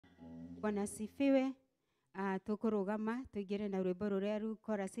Bwana asifiwe. Tukurugama tuigire na rwimbo ruria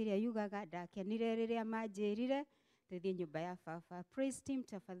chorus iria yugaga ndakenire riria manjirire tuthie nyumba ya baba. Praise team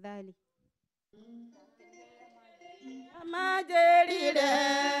tafadhali. Manjirire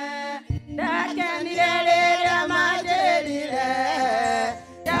ndakenire riria manjirire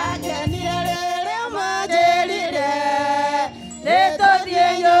ndakenire riria manjirire nituthie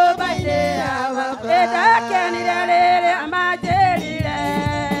nyumba-ini ya baba ndakenire riria manjirire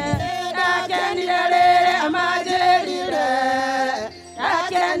ndakenire riria manjirire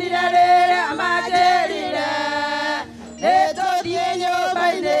ndakenire riria manjirire nituthie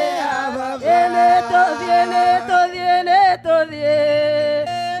nyumba-ini ya baba nituthie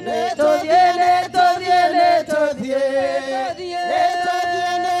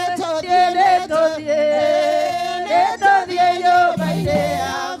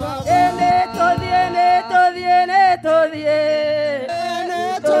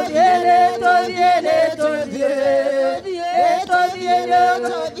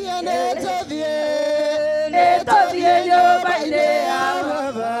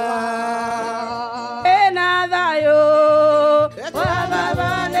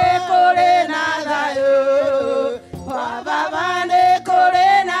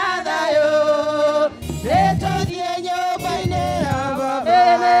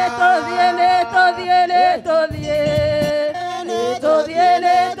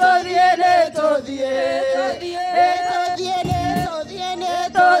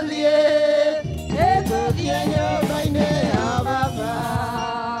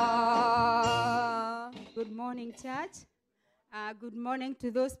Good morning, church. Good morning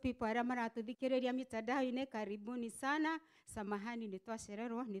to those people aria maratuthikiriria mitandao-ini. Karibuni sana. Samahani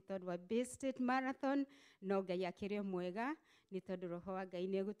nitwacererwo ni tondu wa Bay State Marathon, no Ngai akiri mwega ni tondu roho wa Ngai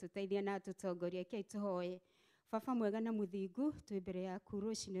ni egututeithia na atutongoria. Kei tuhoye. Baba mwega na muthingu, twi mbere yaku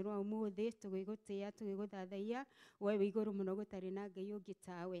rucini rwa umuthi tugigutia tugiguthathaia we wi iguru muno gutari na Ngai ungi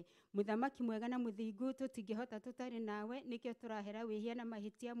tawe. Muthamaki mwega na muthingu, tutingihota tutari nawe nikio turahera wihia na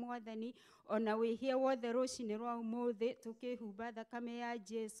mahitia mwathani ona wihia wothe rucini rwa umuthi tukihumba thakame ya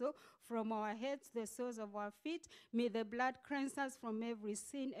Jesu from our heads to the soles of our feet. May the blood cleanse us from every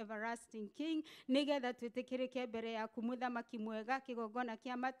sin, everlasting King. Nigetha twitikirike mbere yaku muthamaki mwega, kigongona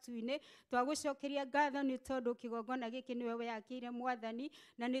kia matu-ini twagucokeria ngatho ni tondu kigongona giki niwe weyakire mwathani,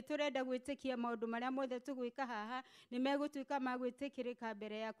 na niturenda gwitikia maundu maria mothe tugwika haha ni megutuika magwitikirika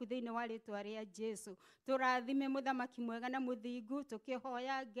mbere yaku thiini wa ritwa ria Jesu. Turathime muthamaki mwega na muthingu,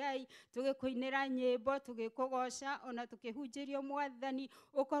 tukihoya Ngai, tugikuinira nyimbo, tugikugoca ona tukihunjirio mwathani,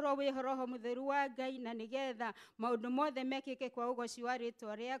 ukorwo wi roho mutheru wa Ngai, na nigetha maundu mothe mekike kwa ugoci wa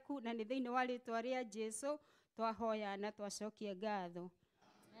ritwa riaku, na ni thiini wa ritwa ria Jesu twahoya na twacokia ngatho.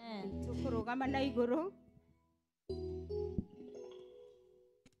 Amen. Tukurugama na iguru.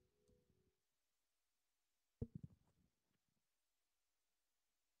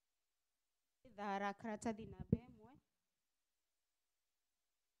 Thara karatathi namba imwe.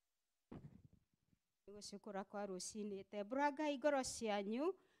 Gucukura kwa rucini temburaga igoro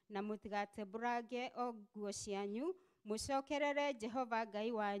cianyu na mutigatembũrange o nguo cianyu, mucokerere Jehova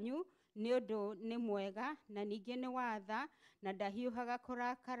Ngai wanyu ni undu ni mwega na ningi ni watha na ndahiuhaga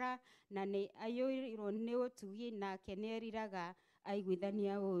kurakara na ni ayuirwo ni utugi nake ni eriraga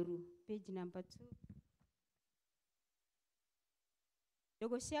aiguithania uru. Page number 2.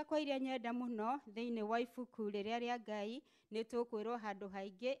 Ndugu ciakwa iria nyenda muno thiini wa ibuku riria ria Ngai ni tukwirwo handu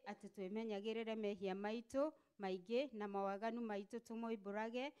haingi ati twimenyagirire mehia maitu maingi na mawaganu maitu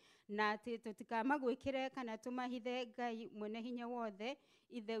tumoimbũrage, na ati tutikamagwikire kana tumahithe Ngai mwene hinya wothe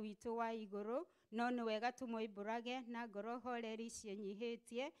ithe witu wa iguru, no ni wega tumoimbũrage na ngoro horeri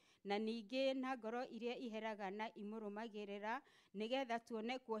cienyihitie na ningi na ngoro iria iheraga na imurumagirira, nigetha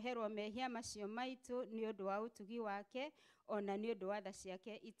tuone kuoherwo mehia macio maitu ni undu wa utugi wake ona ni undu wa tha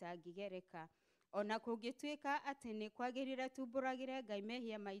ciake itangigereka. Ona kungituika ati ni kwagirire tumbũragire Ngai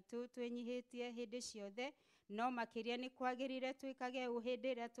mehia maitu twenyihitie hindi ciothe, no makiria ni kwagirire twikage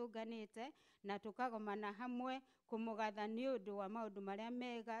uhindi ria tunganite na tukagomana hamwe kumugatha ni undu wa maundu maria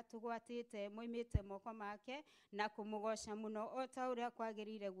mega tugwatite moimite moko make, na kumugoca muno o ta uria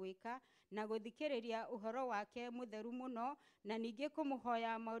kwagirire gwika, na guthikiriria uhoro wake mutheru muno, na ningi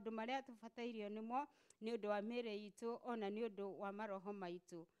kumuhoya maundu maria tubatairio nimo ni undu wa mĩĩrĩ itu ona ni undu wa maroho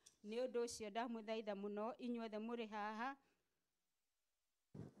maitu. Ni undu ucio ndamuthaitha muno inyuothe muri haha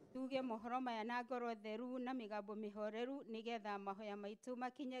tuge mohoro maya na ngoro theru na migambo mihoreru, nigetha mahoya maitu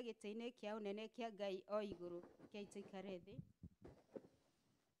makinye giti-ini kia unene kia Ngai o iguru. Kei tuikare thi.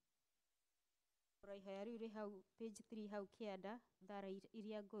 Ihoya riu ri hau page 3 hau kianda thara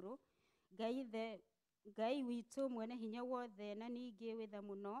iria nguru. Ngai witu mwene hinya wothe na ningi witha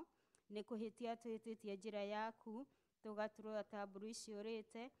muno, nĩ kũhĩtia twĩtĩtie njĩra yaku tũgatũrwo tamburu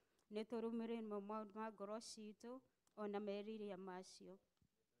iciũrĩte nĩ tũrũmĩrĩre maũndũ ma ngoro citũ ona merirĩria macio.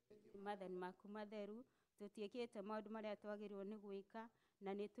 Mathani maku matheru tũtiĩkĩte maũndũ marĩa twagĩrĩirwo nĩ gwĩka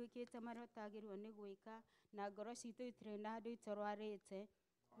na nĩ twĩkĩte marĩa tutagĩrĩirwo nĩ gwĩka na ngoro citũ itirĩ na handũ itarwarĩte.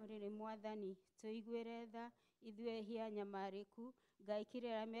 Ũrĩrĩ Mwathani tũiguĩre tha ithuĩ ehia nyamarĩku, Ngai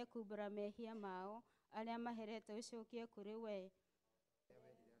kĩrĩa mekumbũra mehia mao arĩa maherete ũcokie kũrĩ we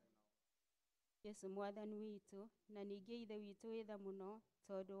Yesu Mwathani witũ, na ningĩ ithe witũ wĩ tha mũno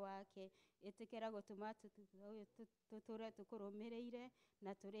tondũ wake, ĩtĩkĩra gũtũma tũtũre tũkũrũmĩrĩire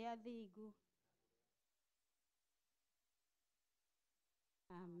na tũrĩ athingu.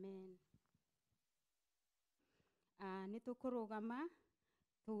 Amen. Nĩ tũkũrũgama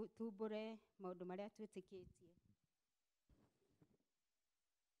tumbũre maũndũ marĩa twĩtĩkĩtie.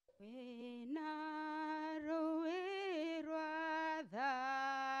 Wĩna rũĩ rwa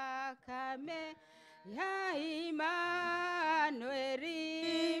thakame ya Imanueli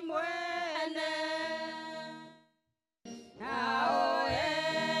mwene nao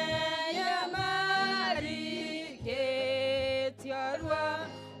eya marikĩtio ruo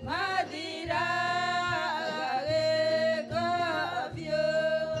mathiraga gĩko biũ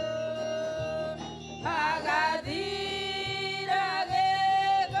magathira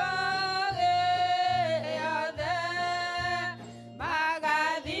gĩko gĩothe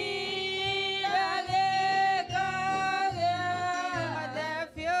magathira gĩko gĩothe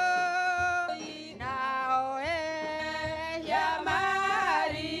biũ nao eya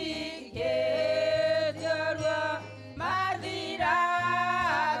marikĩtio ruo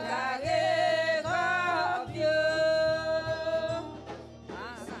mathiraga gĩko biũ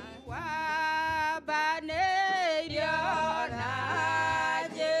wambanĩirio na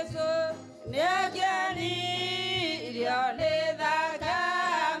Jesũ nĩangenirio nĩ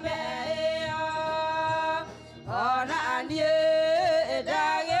thakame ĩyo ona niĩ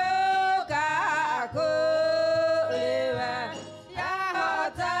ndagĩũka kũrĩ we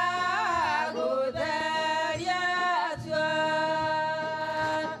yahota gũtheria tuo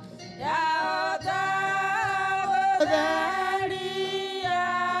yahota gũtheria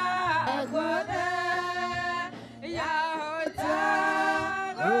guothe yahota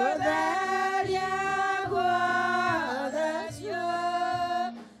gũtheria guothe cio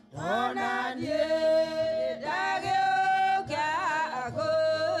ona niĩ ndagĩũka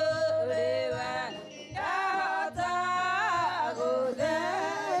kũrĩ we yahota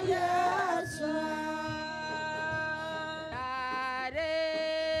gũtheria cio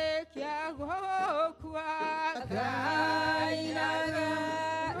ndarĩkia gũkua ngainaga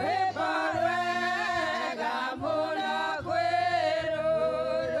rwĩmbo rwega mũno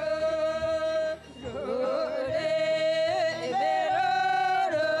kwĩrũrũ rũrĩmĩ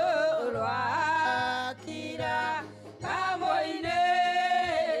rũrũ rwakira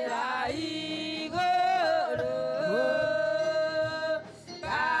kamũinĩra igũrũ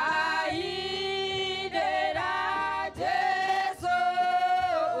kainĩra Jesũ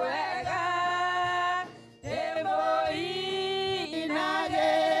wega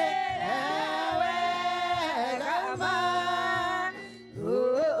ndĩmũinagĩre wega ma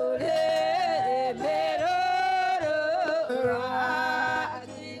rũrĩmĩ rũrũ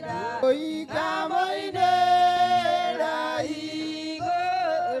rwakira kamũinĩra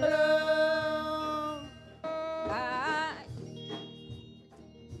igũrũ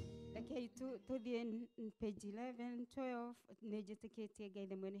rekei tuthiĩ page 11 12 nĩ njĩtĩkĩtie Ngai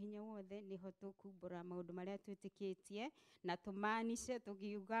the mwene hinya wothe nĩho tũkumbũra maũndũ marĩa twĩtĩkĩtie na tũmaanishe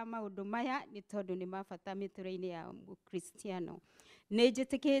tũkiuga maũndũ maya nĩ tondũ nĩ mabata mĩtũrĩre-inĩ ya Mũkristiano. Nĩ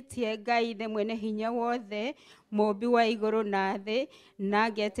njĩtĩkĩtie Ngai the mwene hinya wothe mũmbi wa igũrũ na thĩ na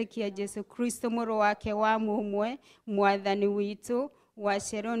ngetĩkia Jesu Kristo mũrũ wake wa mũmwe mwathani witũ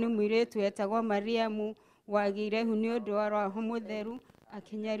waciarwo nĩ mũirĩtu wetagwo Mariamu wagĩire hu nĩ ũndũ wa Roho Mũtheru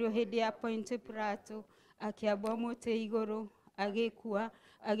akĩnyario hĩndĩ ya Ponto Pilato akĩambwo mũtĩ igũrũ agĩkua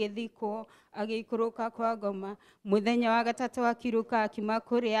agĩthikwo agĩikũrũka kwa ngoma mũthenya wa gatatũ akĩrũka akiuma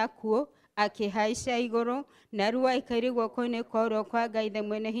kũrĩ akuũ akĩhaica igũrũ na rĩu aikare guoko-inĩ kwa ũrĩo kwa Ngai the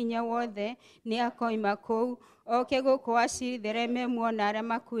mwene hinya wothe nĩ akoima kũu oke gũkũ acirithĩre memuona arĩa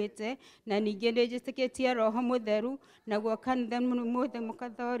makuĩte na ningĩ nĩ njĩtĩkĩtie Roho Mũtheru naguo kanitha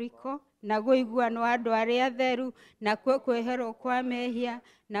mũkathoriko na ũiguano wa andũ arĩa atheru nakuo kwĩherwo kwa mehia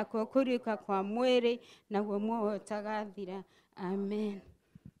nakuo kũriũka kwa mwĩrĩ naguo muoyo ũtagathira. Amen.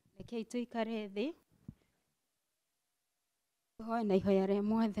 Rekei tũikare thĩ tũhoe na ihoya rĩa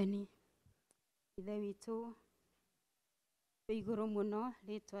Mwathani. Ithe witũ wĩ igũrũ mũno,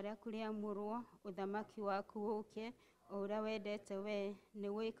 rĩĩtwa rĩaku rĩamũrwo, ũthamaki waku ũke, Ora wendete we nĩ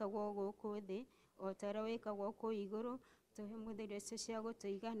wĩkagwo gũkũ thĩ o ta ũrĩa wĩkagwo kũu igũrũ. Tũhe mũthenya ũcio cia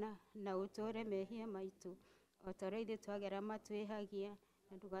gũtũigana na ũtũũre mehia maitũ o ta ũrĩa ithuĩ twagera matwĩhagia,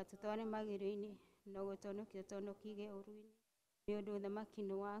 na ndũgatũtware magerio-inĩ, no gũtũhonokia ũtũhonokie ũũru-inĩ, nĩ ũndũ ũthamaki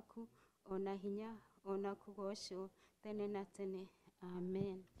nĩ waku, ona hinya ona kũgocwo tene na tene.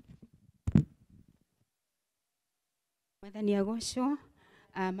 Amen. Mwathani agocwo.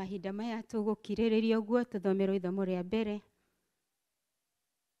 Mahinda maya tũgũkirĩrĩria ũguo tũthomerwo ithomo rĩa mbere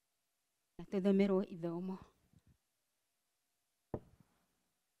na tũthomerwo ithomo.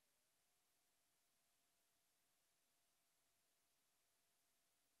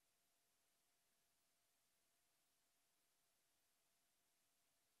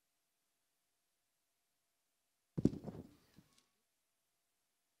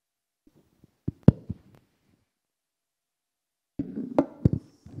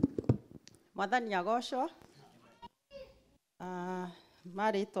 Mwathani agocwo.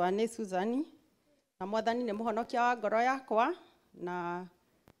 Marĩtwa nĩ Susan, na Mwathani nĩ mũhonokia wa ngoro yakwa, na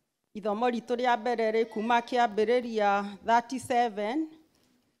ithomo ritũ rĩa mbere rĩ kuma kĩambĩrĩria 37,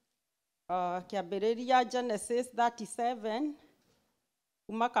 kĩambĩrĩria Genesis 37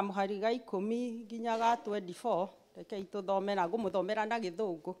 kuma kamũhari ga 10 nginya ga 24. Rekei tũthomera, ngũmũthomera na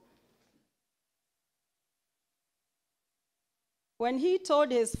Gĩthũngũ. When he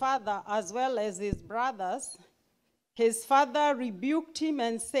told his father as well as his brothers, his father rebuked him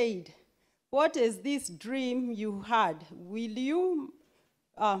and said, "What is this dream you had? Will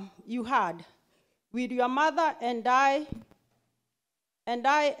your mother and I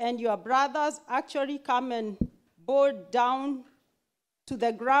and your brothers actually come and bow down to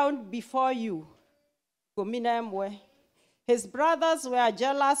the ground before you?" His brothers were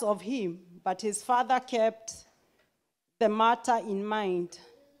jealous of him, but his father kept the matter in mind.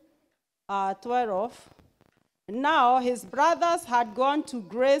 12. Now his brothers had gone to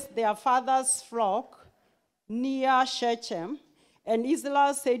graze their father's flock near Shechem, and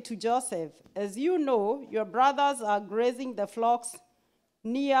Israel said to Joseph, "As you know, your brothers are grazing the flocks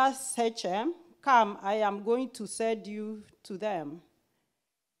near Shechem. Come, I am going to send you to them."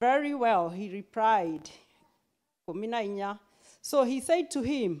 "Very well," he replied. So he said to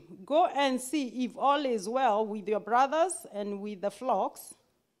him, "Go and see if all is well with your brothers and with the flocks,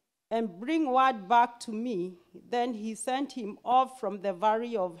 and bring word back to me." Then he sent him off from the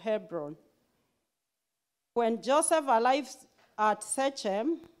valley of Hebron. When Joseph arrived at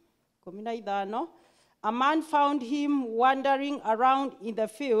Shechem, a man found him wandering around in the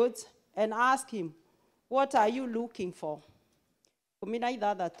fields and asked him, "What are you looking for?"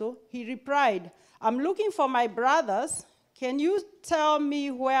 He replied, "I'm looking for my brothers. Can you tell me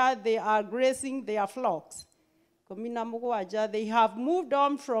where they are grazing their flocks?" "They have moved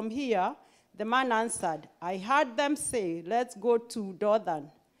on from here," the man answered. "I heard them say, 'Let's go to Dothan.'"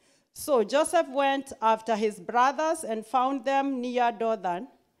 So Joseph went after his brothers and found them near Dothan.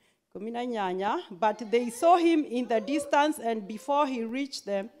 But they saw him in the distance, and before he reached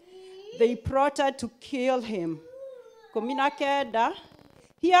them, they plotted to kill him.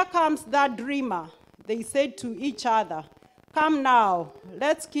 "Here comes that dreamer," they said to each other. "Come now,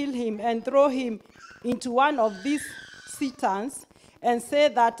 let's kill him and throw him into one of these cisterns and say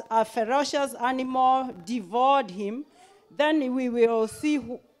that a ferocious animal devoured him. Then we will see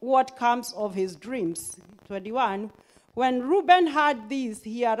what comes of his dreams." 21. When Reuben heard this,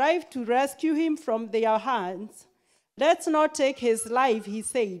 he arrived to rescue him from their hands. "Let's not take his life," he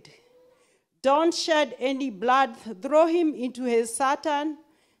said. "Don't shed any blood. Throw him into his cistern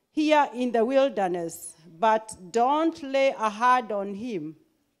here in the wilderness, but don't lay a hand on him."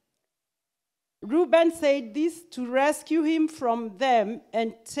 Reuben said this to rescue him from them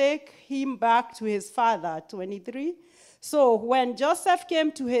and take him back to his father. 23. So when Joseph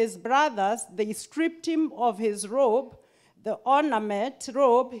came to his brothers, they stripped him of his robe, the ornament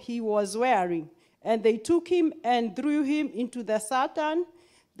robe he was wearing, and they took him and threw him into the cistern.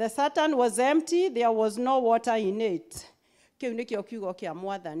 The cistern was empty, there was no water in it.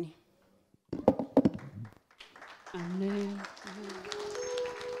 Amen.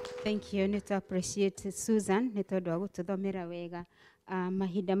 Thank you. Nĩ to appreciate Susan nĩ tondũ wa gũtũthomera wega.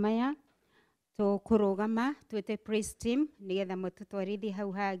 Mahinda maya tũkũrũgama twĩte praise team nĩgetha mũtũtwarithie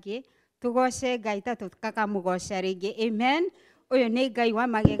hau hangĩ tũgoce Ngai ta tũkakamũgoca rĩngĩ. Amen. Ũyũ nĩ Ngai wa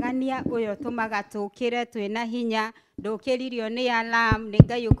magegania, ũyũ tũmaga tũkĩre twĩna hinya, ndũkĩririo nĩ alarm, nĩ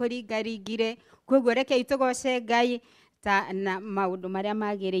Ngai ũkũringaringire. Koguo rekei tũgoce Ngai ta na maũndũ marĩa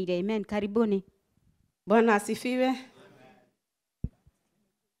magĩrĩire. Amen. Karibuni. Bwana asifiwe.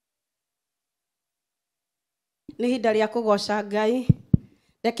 Nĩ ihinda rĩa kũgoca Ngai.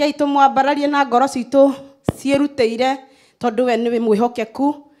 Rekei tũmwambararie na ngoro citũ ciĩrutĩire tondũ we nĩwe mwĩhokeku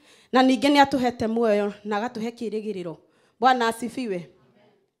na ningĩ nĩ atũhete muoyo na agatũhe kĩĩrĩgĩrĩro. Bwana asifiwe.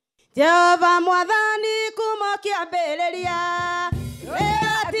 Jehova mwathani kuma kĩambĩrĩria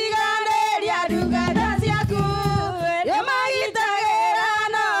atiganĩria ndungata ciaku yomagitagĩra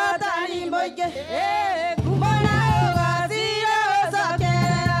no tani mũingĩ kumana ũgacira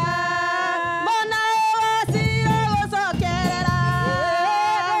gũcokerera mona ũgacira gũcokerera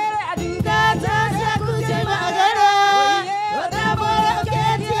ndungata ciaku ciumagĩra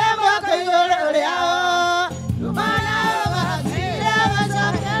ũtambũrũkĩtie moko igũrũ rĩao kumana ũgacira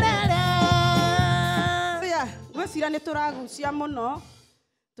gũcokerera. Gwĩcira nĩ tũragucia mũno,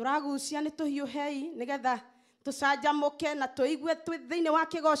 tũragucia nĩ tũhiũhei nĩgetha tũcanjamũke na tũigue thĩinĩ wa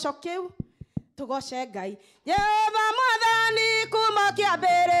kĩgoco kĩu tũgoce Ngai. Jehova mwathani kuma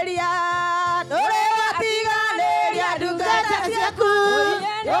kĩambĩrĩria ndũrĩ watiganĩria ndungata ciaku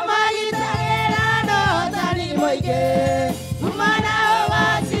yomagitagĩra no ũtani mũingĩ kumana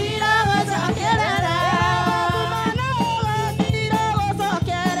ũgacira gũcokerera kumana ũgacira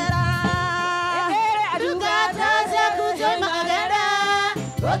gũcokerera ndungata ciaku ciumagĩra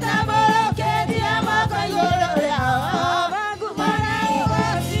ũtambũrũkĩtie moko igũrũ rĩao kumana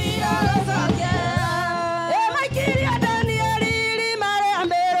ũgacira gũcokerera maikiria Danieli irima rĩa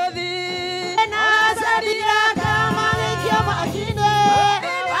mĩrũthi na Shadiraka magĩikio mwaki-inĩ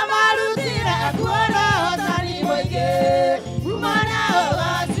amarutire kuona ũtani mũingĩ kumana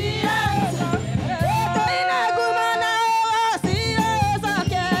ũgacira gũcokerera kumana ũgacira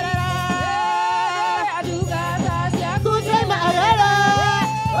gũcokerera ndungata ciaku ciumagĩra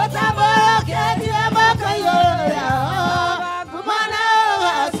ũtambũrũkĩtie moko igũrũ rĩao kumana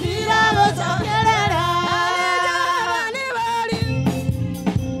ũgacira gũcokerera. Nĩ wari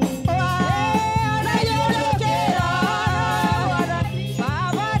na yũrũkĩra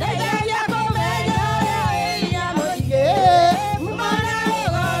ndeithagia kũmenya ũrĩa wĩ hinya mũingĩ kumana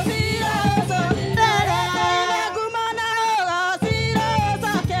ũgacira gũcokerera kumana ũgacira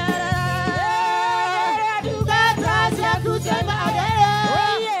gũcokerera ndungata ciaku ciumagĩra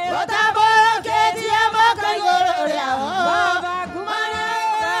ũtambũrũkĩtie moko igũrũ rĩao kumana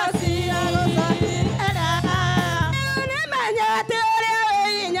ũgacira gũcokerera. Nĩmenyete ũrĩa wĩ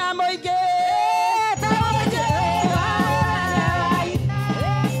hinya mũingĩ tondũ Jehova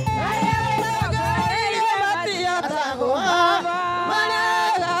matiotagwo kumana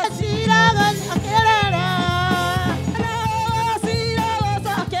ũgacira gũcokerera ũgacira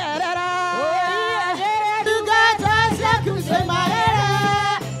gũcokerera ndungata ciaku ciumagĩra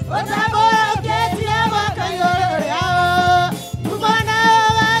ũtambũrũkĩtie moko igũrũ rĩao kumana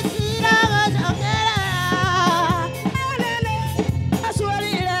ũgacira gũcokerera.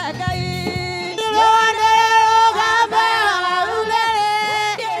 Acuarire Ngai rũhonge rũgambe haugere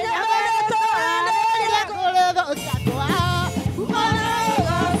nyamũrĩtũranĩria kũrĩ thũ ciakwa kumana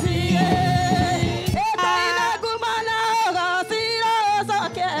ũgacire kumana ũgacira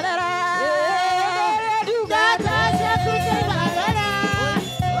gũcokerera ndungata ciaku ciumagĩra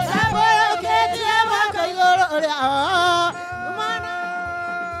ũtambũrũkĩtie moko igũrũ rĩao kumana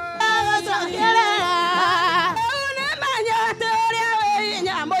gũcokerera. Nĩmenyete ũrĩa wĩ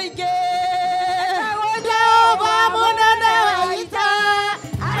hinya mũingĩ Jehova mũnene wa ita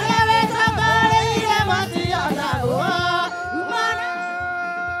arĩa wĩtongoreirie matiotagwo kumana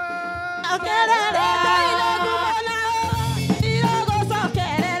gũcokerera kumana ũgacira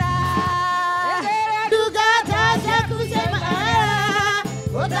gũcokerera ndungata ciaku ciumagĩra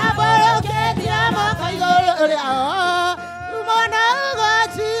ũtambũrũkĩtie moko igũrũ rĩao kumana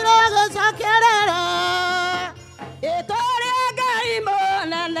ũgacira gũcokerera. Rĩĩtwa rĩa Ngai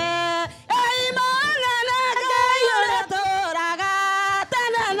mũnene Ngai mũnene Ngai ũrĩa ũtũũraga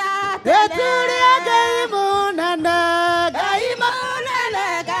tene na tene. Rĩĩtwa rĩa Ngai mũnene Ngai mũnene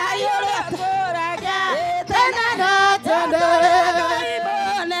Ngai ũrĩa ũtũũraga tene na tene. Ngai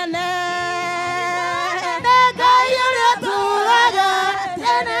mũnene Ngai ũrĩa ũtũũraga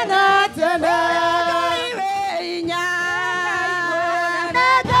tene na tene. Ngai wĩ hinya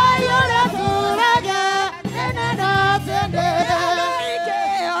Ngai ũrĩa ũtũũraga tene na tene. Ngai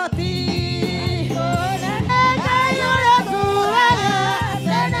kĩhoti Ngai ũrĩa ũtũũraga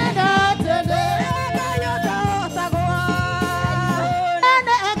tene na tene. Ngai ũtotagwo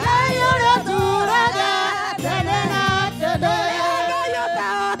Ngai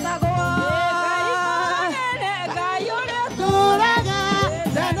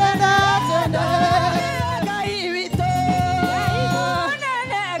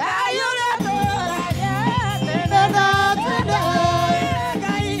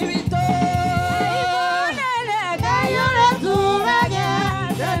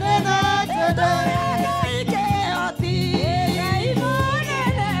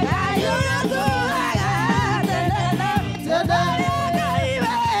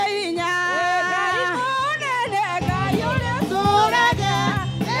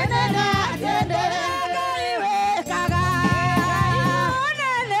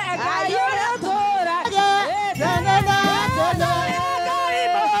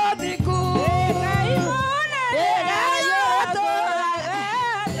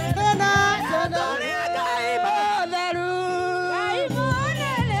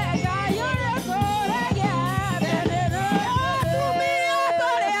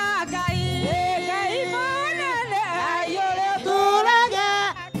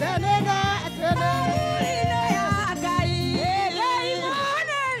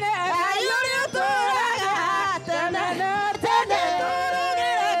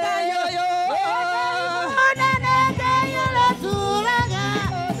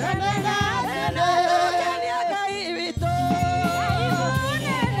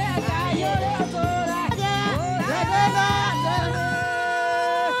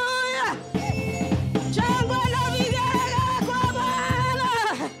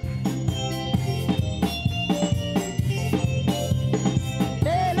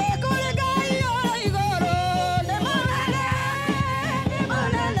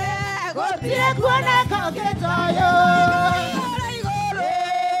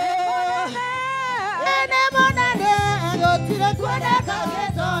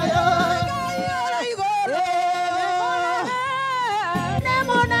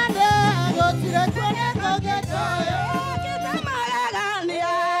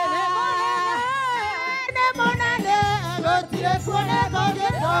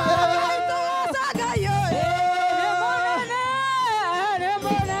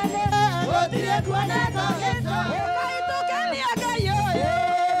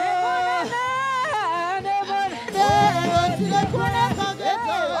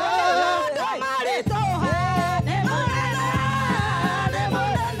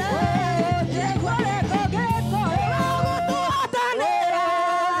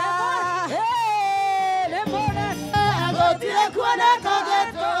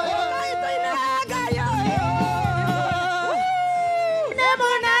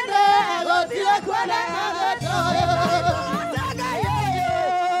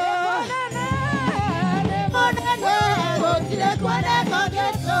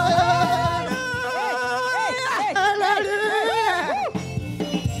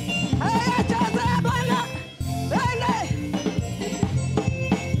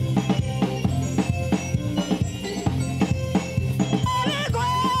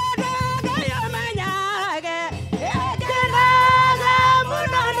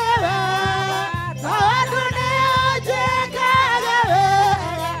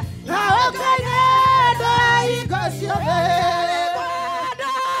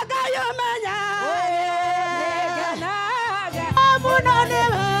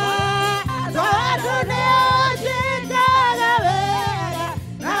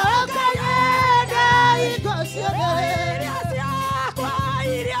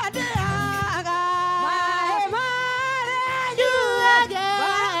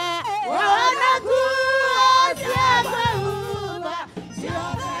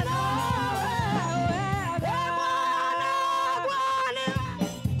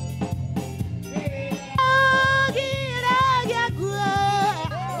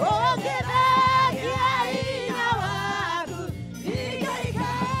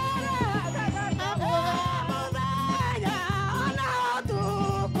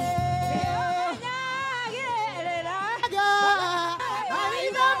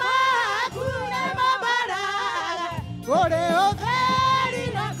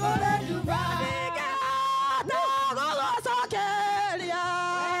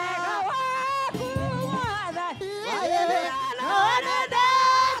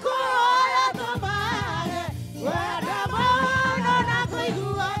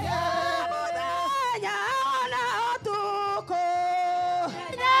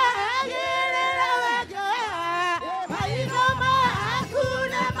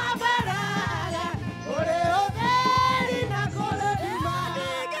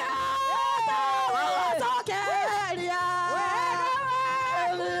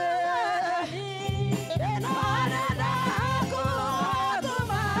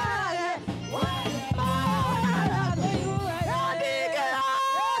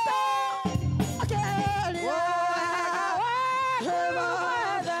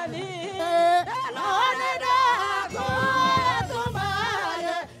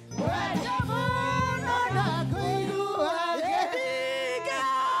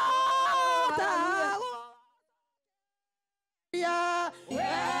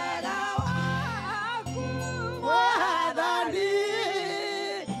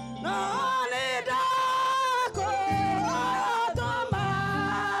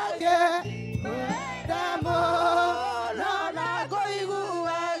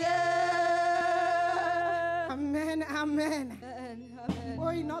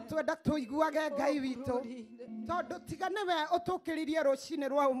twenda tuiguage Ngai witu tondu tigane we utukiririe rucine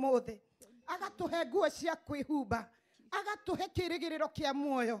rwa umuthi agatuhe nguo cia kwihumba agatuhe kirigiriro kia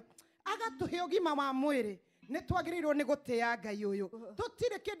muoyo agatuhe ugima wa mwiri ni twagirirwo ni gutia Ngai uyu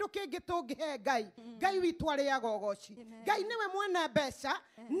tutire kindu kingi tungihe Ngai Ngai witu ariaga ugoci Ngai niwe mwene mbeca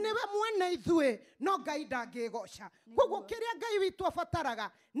niwe mwene ithue no Ngai ndangigoca koguo kiria Ngai witu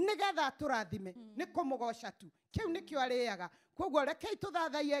abataraga nigetha turathime ni kumugoca tu kiu nikio ariaga koguo rekei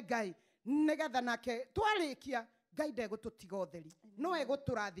tuthathaie Ngai nigetha nake twarikia Ngai ndegututiga utheri no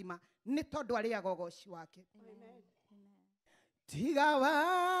eguturathima ni tondu ariaga ugoci wake tiga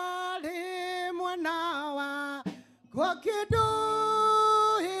wale mwana wa gokidu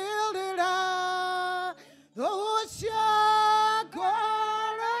hilira osha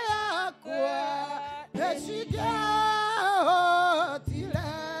kora yakwa eshiga otile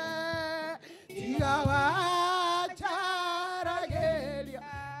tiga wa charagelia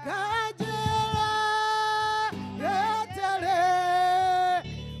kajela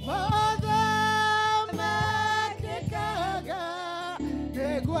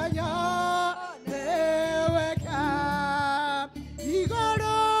Hey,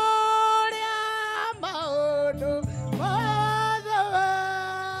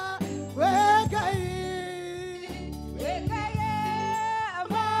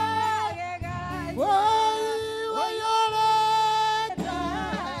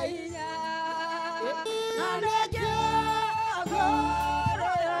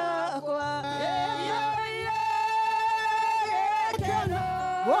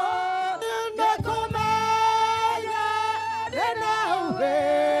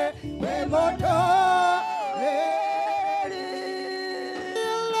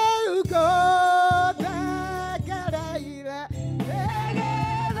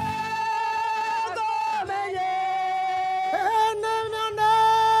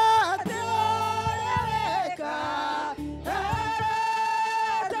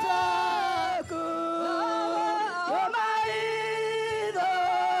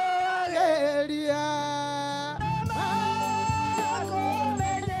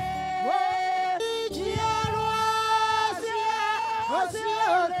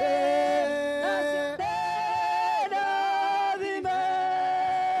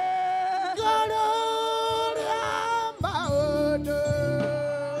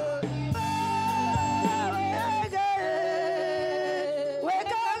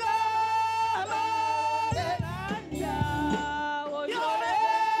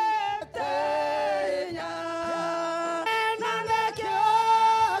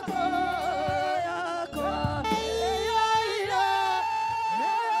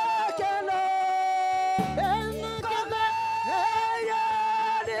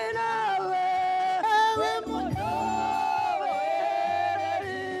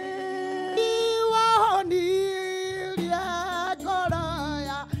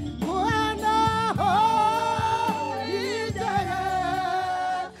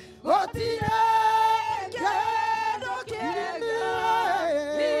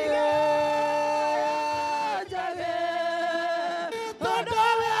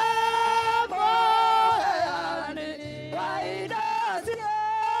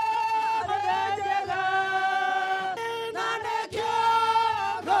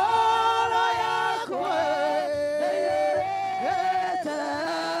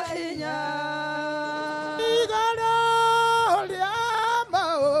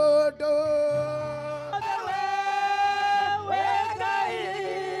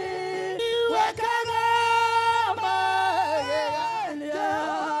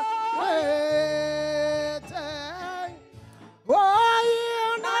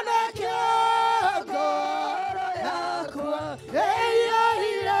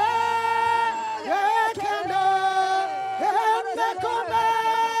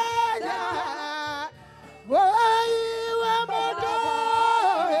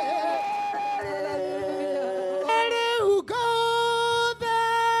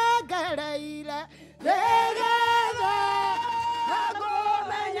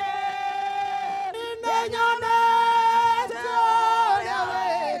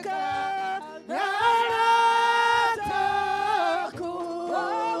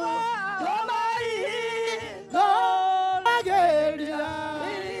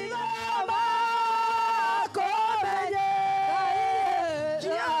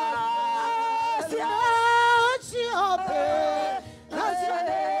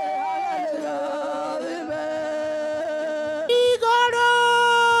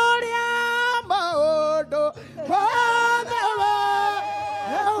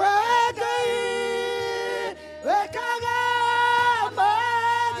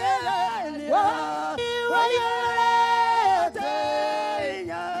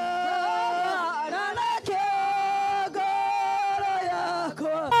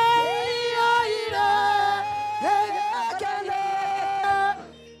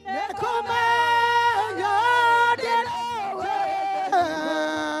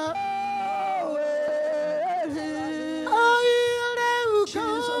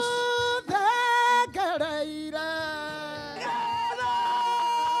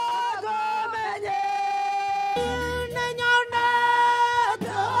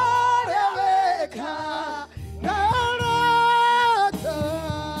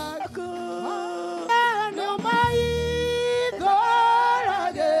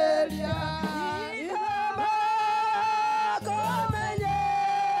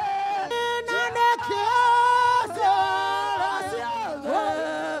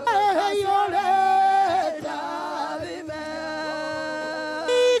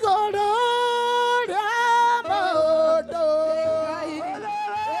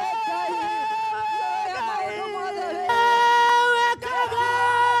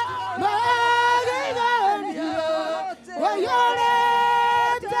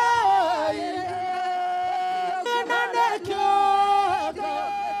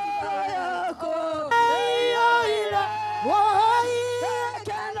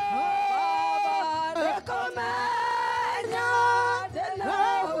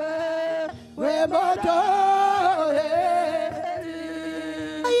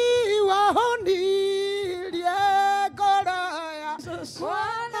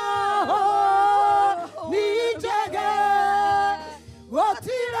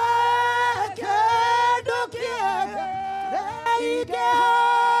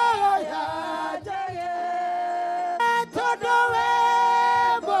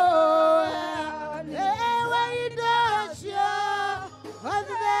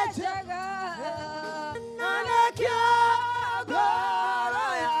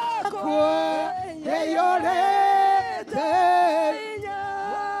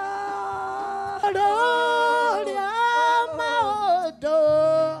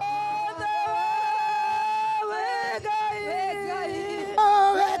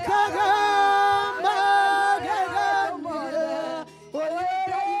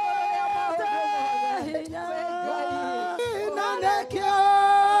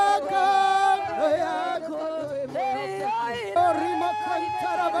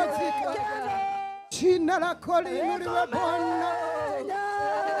 Jina lako liinuliwe Bwana.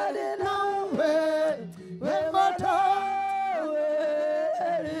 Nawe wemoto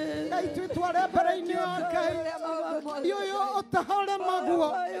kaitwitware mbere-inĩ wa Ngai yoyo ũtahore maguo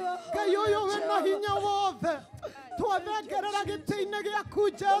Ngai yoyo wĩna hinya wothe twathengerera gĩtĩ-inĩ gĩaku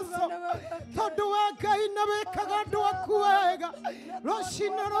Jesu tondũ we Ngai nĩ wĩkaga andũ aku wega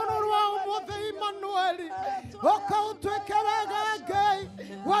rũciinĩ rũrũ rwa ũmũthĩ Imanueli ũka ũtuĩke wega Ngai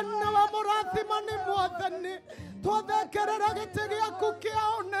wana wa mũrathima nĩ Mwathani twathengerera gĩtĩ gĩaku kĩa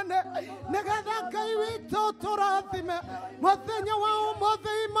ũnene nĩgetha Ngai witũ tũrathime mũthenya wa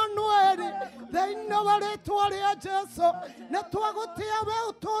ũmũthĩ Imanueli thĩinĩ wa rĩĩtwa rĩa Jesu nĩ twagũtĩa we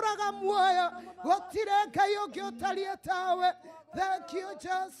ũtũũraga muoyo gũtirĩ Ngai ũngĩ ũtariĩ tawe. Thank you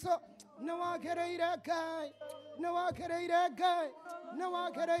Jesu nĩ wagĩrĩire Ngai nĩ wagĩrĩire Ngai nĩ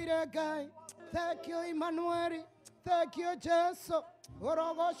wagĩrĩire Ngai. Thank you Imanueli. Thank you Jesu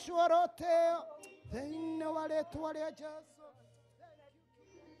ũrogocwo rũtĩo thĩinĩ wa rĩĩtwa rĩa Jesu.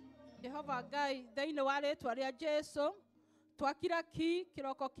 Jehova Ngai thĩinĩ wa rĩĩtwa rĩa Jesu twakira ki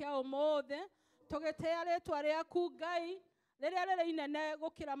kĩroko kĩa ũmũthĩ tũgĩtĩa rĩĩtwa rĩaku Ngai rĩrĩa rĩrĩ inene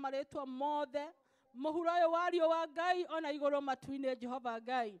gũkĩra marĩĩtwa mothe mũhuro ũyũ wa riũa Ngai ona igũrũ matu-inĩ Jehova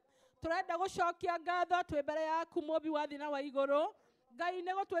Ngai tũrenda gũcokia ngatho twĩ mbere yaku mũmbi wa thĩ na wa igũrũ Ngai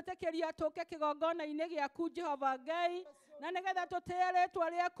nĩ gũtwĩtĩkĩria tũke kĩgongona-inĩ gĩaku Jehova Ngai na nĩgetha tũtĩe rĩĩtwa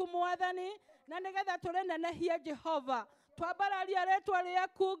rĩaku Mwathani na nĩgetha tũrĩnenehie Jehova twambararia rĩĩtwa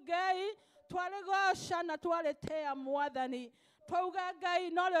rĩaku Ngai twarĩgoca na twarĩtĩa Mwathani twauga Ngai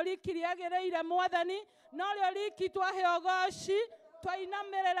no rĩo riki rĩagĩrĩire Mwathani no rĩo riki twahe ũgooci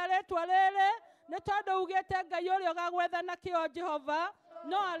twainamĩrĩra rĩĩtwa rĩrĩ nĩ tondũ ugĩte Ngai ũrĩa ũgagwetha na kĩo Jehova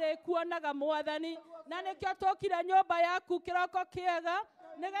no arĩkuonaga Mwathani na nĩkĩo tũkire nyũmba yaku kĩroko kĩega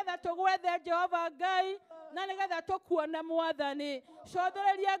nĩgetha tũgwethe Jehova Ngai na nĩgetha tũkuone Mwathani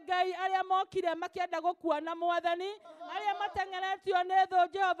cothĩrĩria Ngai arĩa mokire makĩenda gũkuona Mwathani arĩa mateng'eretio nĩ thũ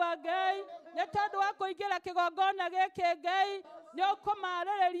Jehova Ngai nĩ tondũ wa kũingĩra kĩgongona gĩkĩ Ngai nĩ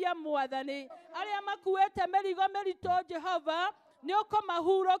ũkũmarĩrĩria Mwathani arĩa makuĩte mĩrigo mĩritũ Jehova nĩ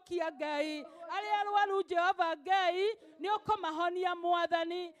ũkũmahurũkia Ngai arĩa arwaru Jehova Ngai nĩ ũkũmahonia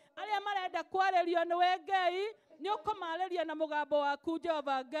Mwathani arĩa marenda kwarĩrio nĩwe Ngai nĩ ũkũmarĩria na mũgambo waku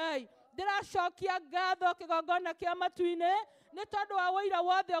Jehova Ngai ndĩracokia ngatho kĩgongona kĩa matu-inĩ nĩ tondũ wa wĩira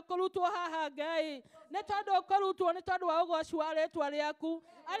wothe ũkũrutwo haha Ngai nĩ tondũ ũkũrutwo nĩ tondũ wa ũgooci wa rĩĩtwa rĩaku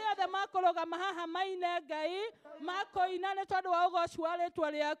arĩa othe makũrũgama haha maine Ngai makũina nĩ tondũ wa ũgooci wa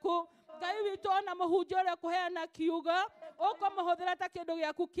rĩĩtwa rĩaku Ngai witũ ona mũhunjia ũrĩa kũheana kiugo ũkũmũhũthĩra ta kĩndũ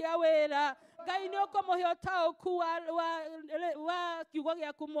gĩaku kĩa wĩra Ngai nĩ ũkũmũhe ũtaũku wa kiugo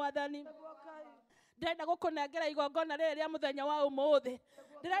gĩaku Mwathani ndĩrenda gũkũnengera igongona rĩrĩ rĩa mũthenya wa ũmũthĩ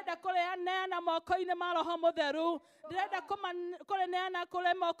ndĩrenda kũrĩneana moko-inĩ ma Roho Mũtheru ndĩrenda kũrĩneana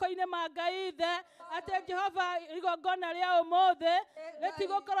kũrĩ moko-inĩ ma Ngai Ithe atĩ Jehova igongona rĩa ũmũthĩ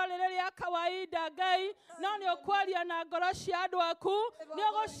rĩtigũkorwo rĩrĩ rĩa kawaida Ngai no nĩ ũkwaria na ngoro cia andũ aku nĩ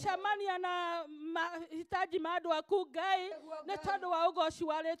ũgũcemania na mahitaji ma andũ aku Ngai nĩ tondũ wa ũgooci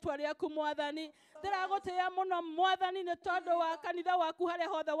wa rĩĩtwa rĩaku Mwathani ndĩragũtĩĩa mũno Mwathani nĩ tondũ wa kanitha waku harĩa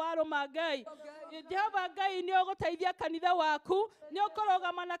hothe warũma Ngai Jehova Ngai nĩ ũgũteithia kanitha waku nĩ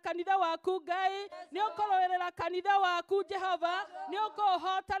ũkũrũgama na kanitha waku Ngai nĩ ũkũrũĩrĩra kanitha waku Jehova nĩ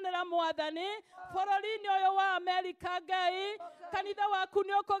ũkũũhotanĩra Mwathani bũrũri-inĩ ũyũ wa Amerika Ngai kanitha waku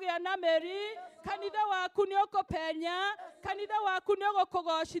nĩ ũkũgĩa na mĩri kanitha waku nĩ ũkũpenya kanitha waku nĩ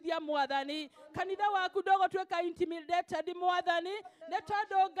ũgũkũgocithia Mwathani kanitha waku ndũgũtuĩka intimidated Mwathani nĩ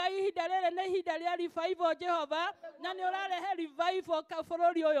tondũ Ngai ihinda rĩrĩ nĩ ihinda rĩa ũrereire revival Jehova na nĩ ũrarehe revival ka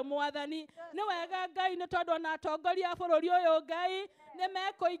bũrũri ũyũ Mwathani nĩ wega Ngai nĩ tondũ na atongoria a bũrũri ũyũ Ngai nĩ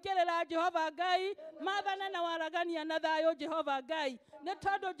mekũingĩrĩra Jehova Ngai maathane na waragania na thayũ Jehova Ngai nĩ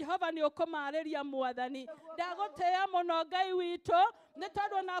tondũ Jehova nĩ ũkũmarĩria Mwathani ndagũtĩĩa mũno Ngai witũ nĩ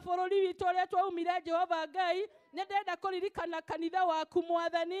tondũ na bũrũri witũ ũrĩa twaumire Jehova Ngai nĩ ndenda kũririkana kanitha waku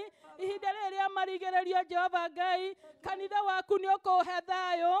Mwathani ihinda rĩrĩa marigĩrĩrio Jehova Ngai kanitha waku nĩ ũkũhe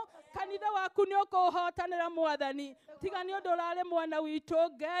thayũ kanitha waku nĩ ũkũhotanĩra Mwathani tiga nĩ ũndũ ũrarĩ mwana witũ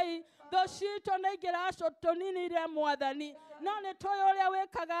Ngai thũ citũ nĩ ingĩracũtũninire Mwathani no nĩ tũĩ ũrĩa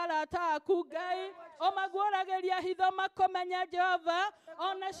wĩkaga arata aku Ngai ũmaguũragĩria hitho makũmenya Jehova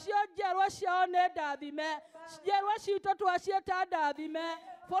onacio njiarwa ciao nĩ ndathime njiarwa citũ twaciĩta ndathime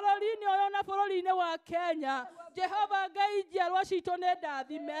bũrũri-inĩ ũyũ na bũrũri-inĩ wa Kenya Jehova Ngai njiarwa citũ nĩ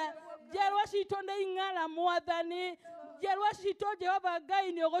ndathime njiarwa citũ nĩ ing'ara Mwathani njiarwa citũ Jehova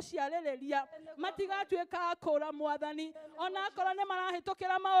Ngai nĩ ũgũciarĩrĩria matigatuĩka akũra Mwathani ona akorwo nĩ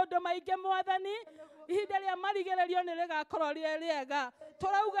marahĩtũkĩra maũndũ maingĩ Mwathani ihinda rĩa marigĩrĩrio nĩ rĩgakorwo rĩ rĩega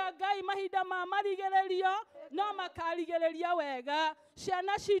tũrauga Ngai mahinda ma marigĩrĩrio no makarigĩrĩria wega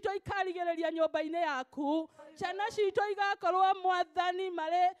ciana citũ ikarigĩrĩria nyũmba-inĩ yaku ciana citũ igakorwo Mwathani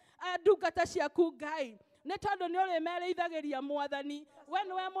marĩ ndungata ciaku Ngai nĩ tondũ nĩ ũrĩmerĩithagĩria Mwathani we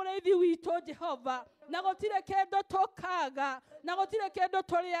nĩwe mũrĩithi witũ Jehova na gũtirĩ kĩndũ tũkaga na gũtirĩ kĩndũ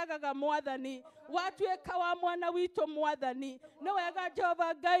tũrĩagaga Mwathani watuĩka wa mwana witũ Mwathani nĩ wega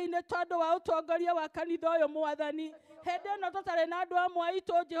Jehova Ngai nĩ tondũ wa ũtongoria wa kanitha ũyũ Mwathani hĩndĩ ĩno tũtarĩ na andũ amwe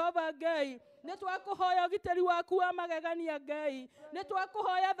aitũ Jehova Ngai nĩ twakũhoya ũgitĩri waku wa magegania Ngai nĩ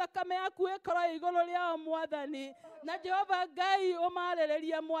twakũhoya thakame yaku ĩkorwo igũrũ rĩao Mwathani na Jehova Ngai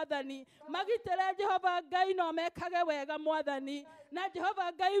ũmarĩrĩrie Mwathani magitĩre Jehova Ngai no mekage wega Mwathani na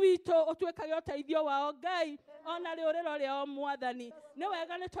Jehova Ngai witũ ũtuĩkage ũteithio wao Ngai ona rĩũrĩro rĩao Mwathani nĩ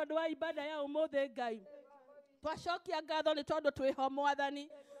wega nĩ tondũ wa ibada ya ũmũthĩ Ngai twacokia ngatho nĩ tondũ twĩho Mwathani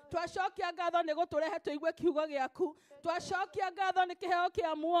twacokia ngatho nĩ gũtũrehe tũigue kiugo gĩaku twacokia ngatho nĩ kĩheo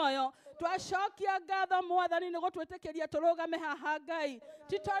kĩa muoyo twacokia ngatho Mwathani nĩ gũtwĩtĩkĩria tũrũgame haha Ngai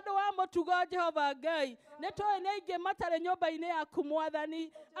ti tondũ wa mũtugo Jehova Ngai nĩ tũĩ nĩ aingĩ matarĩ nyũmba-inĩ yaku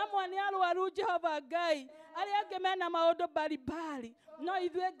Mwathani amwe nĩ arwaru Jehova Ngai arĩa angĩ mena maũndũ mbarimbari no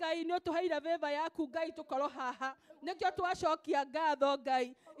ithuĩ Ngai nĩ ũtũheire favor yaku Ngai tũkorwo haha nĩkĩo twacokia ngatho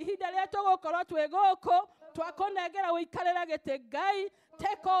Ngai ihinda rĩrĩa tũgũkorwo twĩ gũkũ twakũnengera ũikarĩre gĩtĩ Ngai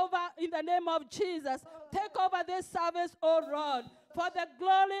take over in the name of Jesus. Take over this service, O Lord, for the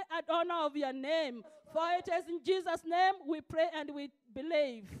glory and honor of your name. For it is in Jesus' name we pray and we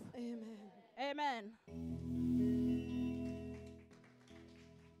believe. Amen. Amen.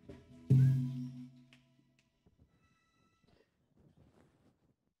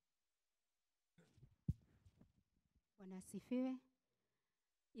 Bwana asifiwe.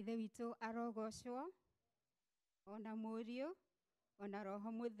 Ithe witũ arogocwo ona mũriũ ona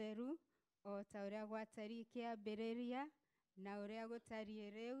roho mũtheru o ta ũrĩa gwatariĩ kĩambĩrĩria na ũrĩa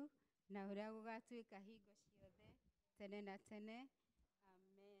gũtariĩ rĩu na ũrĩa gũgatuĩka hingo ciothe tene na tene.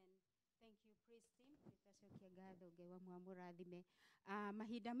 Amen. Thank you praise team. Nĩtwacokia ngatho Ngai wa mũrathime.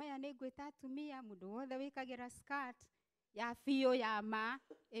 Mahinda maya nĩ ngwĩta atumia mũndũ wothe wĩkagĩra skirt ya biũ ya ma.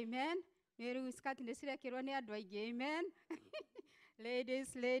 Amen. Nĩ rĩu skirt nĩ cirekĩrwo nĩ andũ aingĩ. Amen.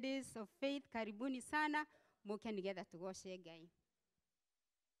 Ladies of faith, karibuni sana mũke nĩgetha tũgoce Ngai.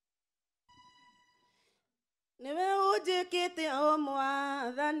 Niwe ũnjĩkĩte o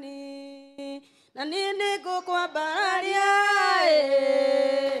Mwathani na niĩ nĩngũkwambararia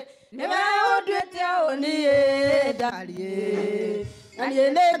niwe ũnduĩte o niĩ ndariĩ na niĩ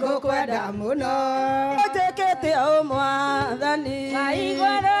nĩngũkwenda mũno ũnjĩkĩte o Mwathani na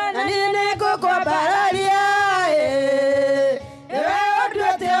niĩ nĩngũkwambararia niwe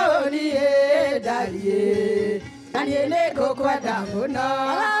ũnduĩte o niĩ ndariĩ na niĩ nĩngũkwenda mũno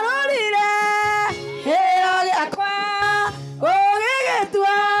ararũrire hĩro gĩakwa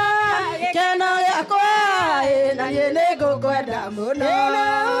ũgĩgĩtua gĩkeno gĩakwa na niĩ nĩngũkwenda mũno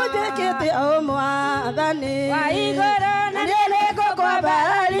ũnjĩkĩte o Mwathani na niĩ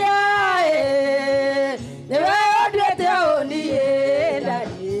nĩngũkwambararia niwe ũnduĩte o niĩ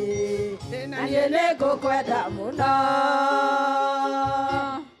ndariĩ na niĩ nĩngũkwenda mũno.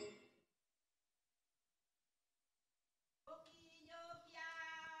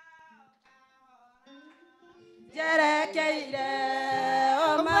 Jerekeire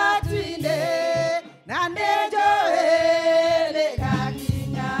o matu-inĩ na nĩnjũĩ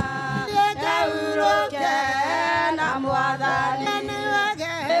nĩgakinya nĩgaurũke na Mwathani nĩ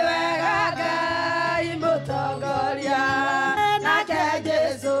wega Ngai mũtongoria nake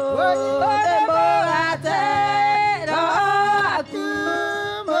Jesũ ndĩmũgate roho waku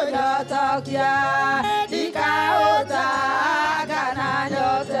mũnyotokia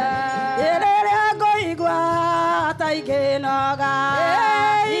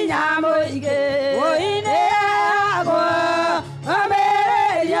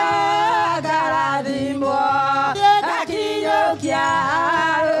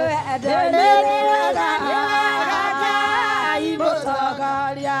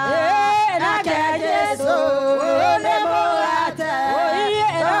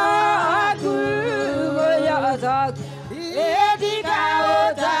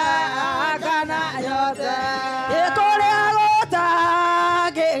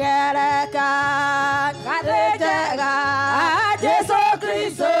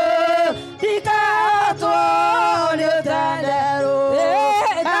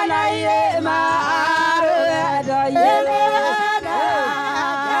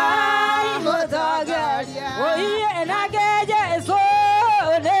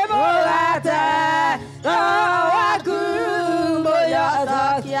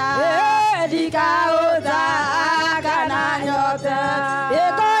nyotogia ndikaũthaga na nyote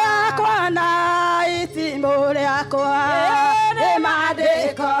ĩko yakwa na itimũ rĩakwa nĩ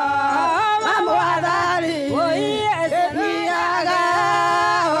maandĩko ma Mwathani ĩthiaga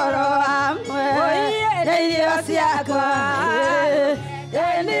oro hamwe na irio ciakwa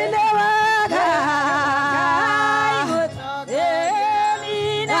ĩni nĩ waga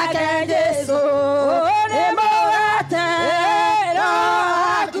nake Jesũ nĩ mũgate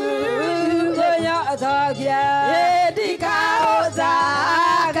ndinyotogia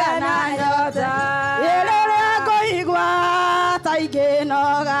ndikaũthaga na nyota rĩrĩa ngũigua ta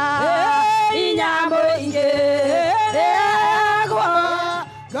ingĩnoga inya mũingĩ rĩagwo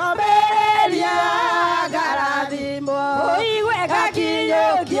ngomĩrĩria ngarathimwo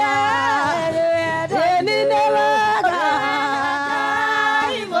ngakinyũkia ĩni nĩ wega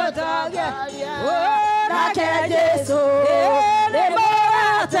nake Jesũ nĩ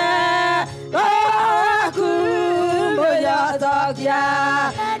mũgate waku mũnyotogia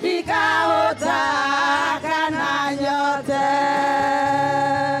ndikaũthaga na nyote.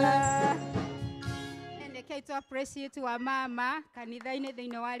 Rekei tu appreciate wa mama kanitha-inĩ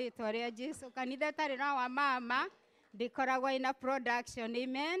thĩinĩ wa rĩtwa rĩa Jesũ. Kanitha ĩtarĩ na wa mama ndĩkoragwo ĩna production.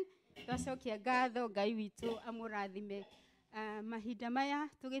 Amen. Twacokia ngatho Ngai witũ amũrathime. Mahinda maya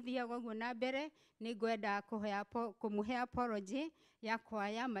tũgĩthiaga ũguo na mbere nĩ ngwenda kũmũhe apology ya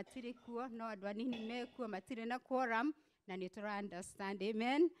kwaya matirĩ kuo no andũ anini mekuo matirĩ na quorum na nĩ tũra understand.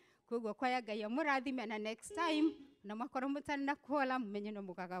 Amen. Koguo kwaya Ngai amũrathime na next time na mwakorwo mũtarĩ na quorum mumenye no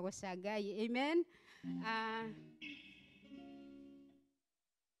mũgaga gũca Ngai. Amen.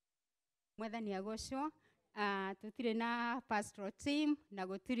 Mwathani agocwo. Tutirĩ na pastoral team na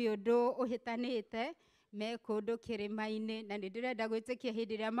gũtirĩ ũndũ ũhĩtanĩte me kũndũ kĩrĩma-inĩ na nĩ ndĩrenda gwĩtĩkia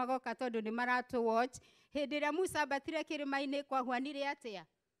hĩndĩ ĩrĩa magoka tondũ nĩ maratũ watch. Hĩndĩ ĩrĩa Musa ambatire kĩrĩma-inĩ kwahuanire atĩa?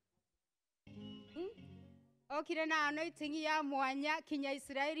 Okire na anointing ya mwanya kinya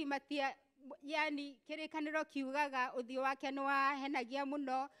Israeli matia yani kĩrĩkanĩro kiugaga ũthiũ wake nĩ wahenagia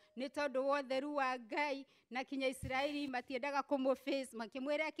mũno nĩ tondũ wa ũtheru wa Ngai na kinya Israeli matiendaga kũmũface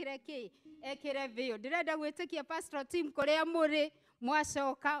makĩmwĩra ekĩre veil. Ndĩrenda gwĩtĩkia pastoral team kũrĩa mũrĩ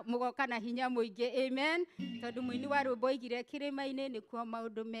mwacoka mũgoka na hinya mũingĩ. Amen. Tondũ mũini wa rwĩmbo oigire kĩrĩma-inĩ nĩkuo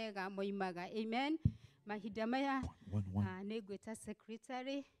maũndũ mega moimaga. Amen. Mahinda maya nĩ ngwĩta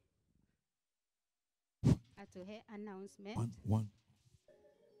secretary atuhe announcement.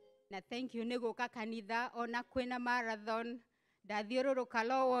 Na thank you nĩ gũka kanitha ona kwĩna marathon ndathiũrũrũka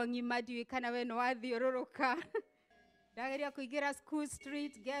Lowongi ndiũĩ kana we nĩ wathiũrũrũka. Ndageria kũingĩra School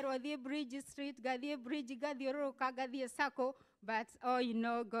Street ngerwo thiĩ Bridge Street ngathiĩ Bridge ngathiũrũrũka ngathiĩ Sacco but all you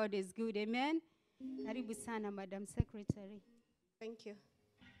know God is good. Amen. Karibu sana Madam Secretary. Thank you.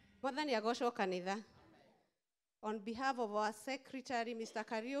 Mwathani agocwo kanitha. On behalf of our secretary Mr.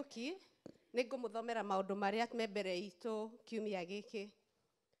 Kariuki nĩ ngũmũthomera maũndũ marĩa me mbere itũ kiumia gĩkĩ.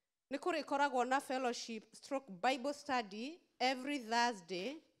 Nĩ kũrĩkoragwo na fellowship stroke Bible study every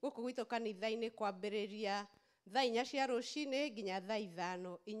Thursday gũkũ gwitũ kanitha-inĩ kwambĩrĩria thaa 4 cia rũcinĩ nginya thaa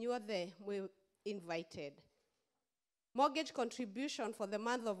 5. Inyuothe mwĩ invited. Mortgage contribution for the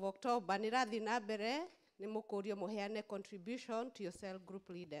month of October nĩ rathiĩ na mbere nĩ mũkũrio mũheane contribution to your cell group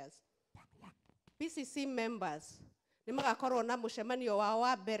leaders. PCC members nĩ magakorwo na mũcemanio wao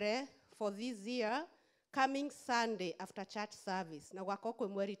wa mbere for this year coming Sunday after church service na gwako kwĩ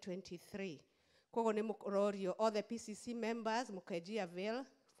mweri 23. Koguo nĩ mũrorio all the PCC members mũkenjia avail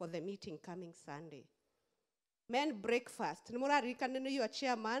for the meeting coming Sunday. Men breakfast nĩ mũraririkana nĩ your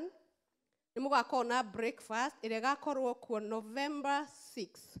chairman nĩ mũgakorwo na breakfast ĩrĩa ĩgakorwo kuo November 6.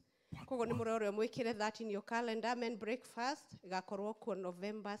 Koguo nĩ mũrorio mwĩkĩre that in your calendar. Men breakfast ĩgakorwo kuo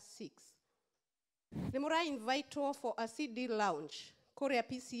November 6. Nĩ mũra invite for a CD lounge kũrĩa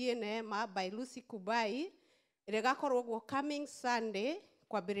PCA Neema by Lucy Kubai ĩrĩa ĩgakorwo guo coming Sunday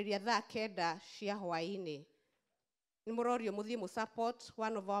kwambĩrĩria thaa 9 cia hwaĩ-inĩ. Nĩ mũrorio mũthiĩ mũ support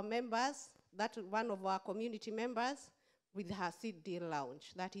one of our members, that one of our community members with her CD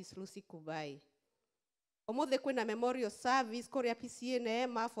lounge, that is Lucy Kubai. Ũmũthĩ kwĩna memorial service kũrĩa PCA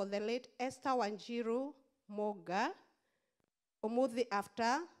Neema for the late Esther Wanjiru Moga. Ũmũthĩ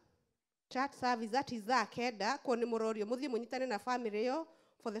after church service, that is thaa 9, kwa nĩ mũrorio mũthiĩ mũnyitane na family yo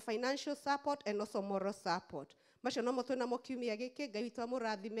for the financial support and also moral support. Macio no mũtwe na kiumia gĩkĩ. Ngai witũ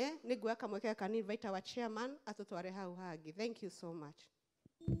amũrathime. Nĩ nguoya kamweke ka invite our chairman atũtware hau hangĩ. Thank you so much.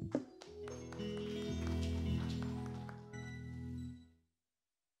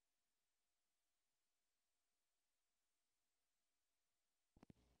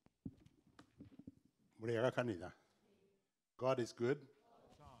 Muriaga kanitha. God is good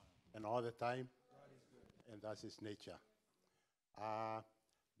and all the time, and that's his nature.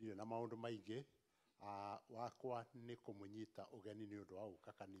 na maundu maingi wakwa ni kumunyita ugeni ni undu wa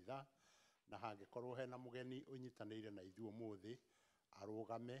guka kanitha na hangikorwo hena mugeni unyitanire na ithuĩ ũmũthĩ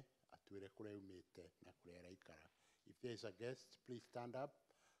arugame atwire kuria umite na kuria araikara. If there is a guest, please stand up,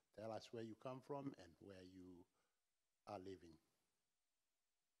 tell us where you come from and where you are living.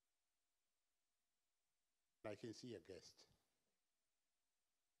 I can see a guest.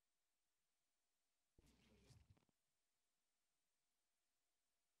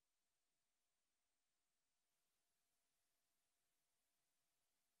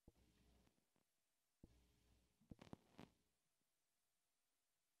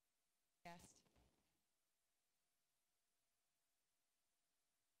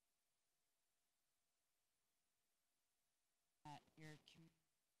 At your community.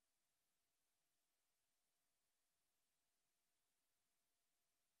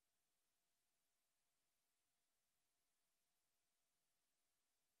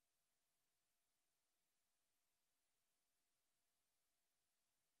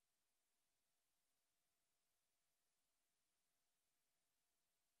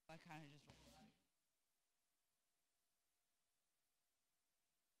 I kind of just.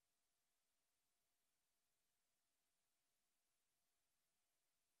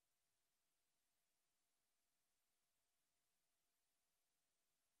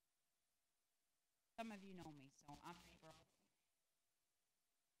 Some of you know me, so I'm April.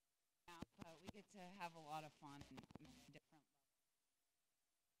 Yeah, but we get to have a lot of fun and different.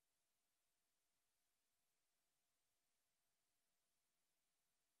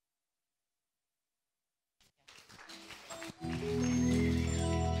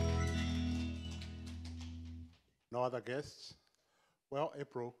 No other guests? Well,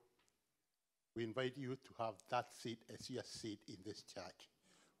 April, we invite you to have that seat as your seat in this church.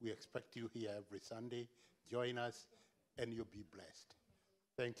 We expect you here every Sunday. Join us and you'll be blessed.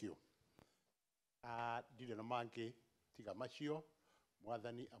 Thank you. Ndire na mangi tiga macio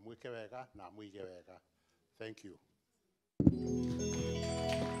mwathani amwike wega na amwige wega. Thank you.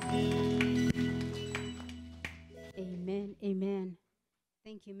 Amen. Amen.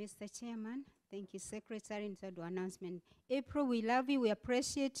 Thank you, Mr. Chairman. Thank you, Secretary, and the announcement. April, we love you. We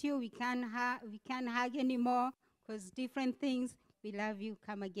appreciate you. We can't hug anymore because different things. We love you.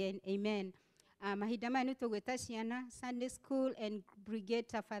 Come again. Amen. Mahidama nutogweta ciana Sunday School and Brigade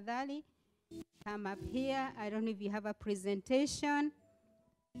tafadhali. Come up here. I don't know if you have a presentation.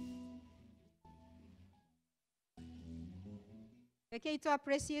 Okay, to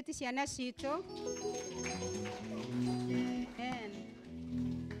appreciate ciana cito. Amen.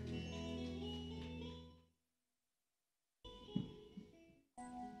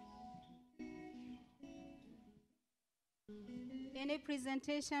 Any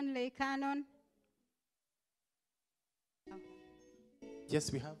presentation, Lay Canon?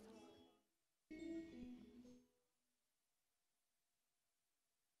 Yes, we have.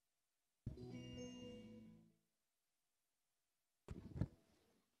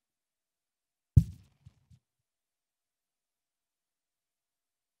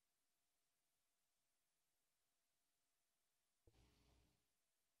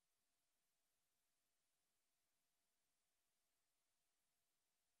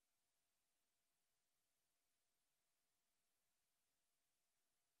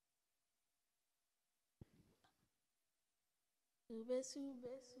 Sube,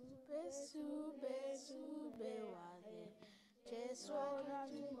 sube, sube, sube, sube, wale. Jesu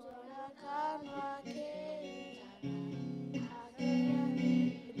anatumona kanwa ke. Akera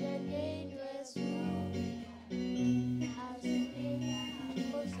udenge Yesu. Asube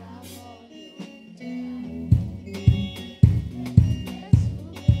kozamo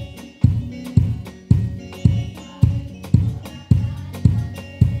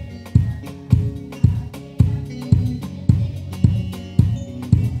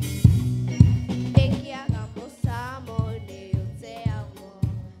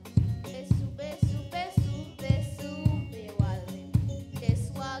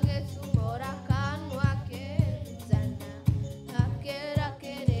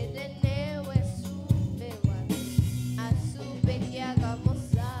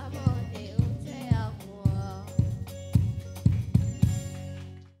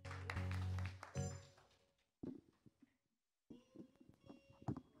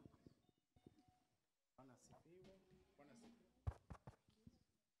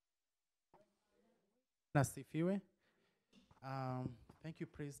Nasifiwe. Thank you,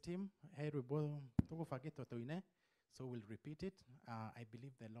 praise team. So we'll repeat it. I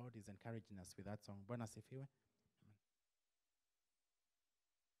believe the Lord is encouraging us with that song. Bwana sifiwe.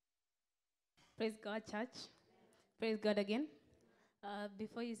 Praise God, church. Praise God again.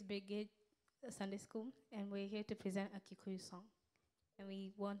 Before Youth Brigade Sunday School, and we're here to present a Kikuyu song. And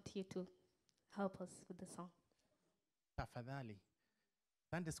we want you to help us with the song. Tafadhali.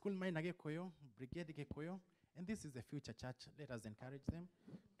 Sunday school maina Gikuyu, brigade Gikuyu, and this is the future church. Let us encourage them.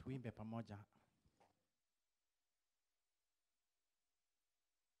 Tuimbe pamoja.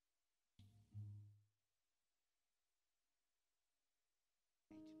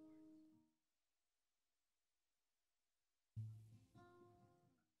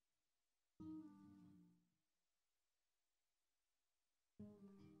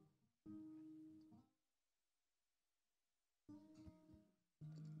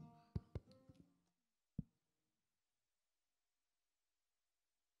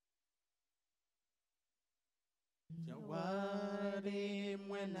 Jawari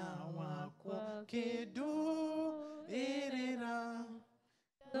mwena wakwa kidu irira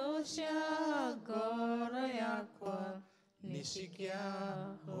dosha goro yakwa nishikia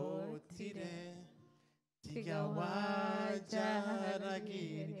hotire tiga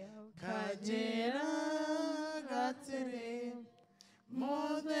wajaragiri kajera gatire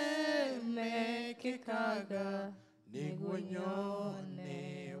mothe mekikaga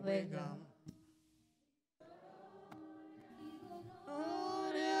nigunyone wega.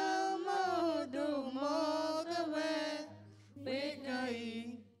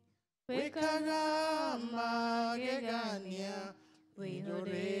 Wekaga magegania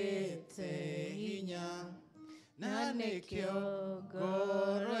widorete hinya na nikyo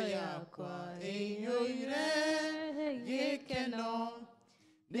goro yakwa eyoire gikeno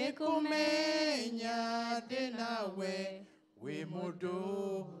nikumenya dinawe we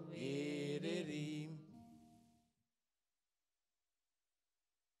mudu iriri.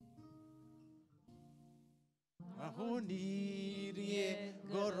 Ahunirie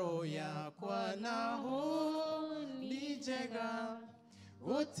goro yakwa naho nijega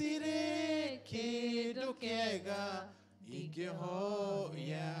gutire kindu kiega ingĩho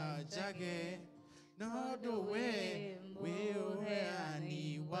ya jage nondu we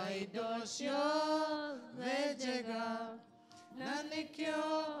uheani wa indo ciothe njega na nĩkĩo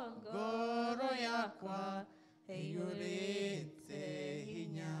ngoro yakwa ĩiyũrĩte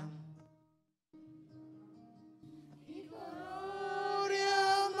hinya.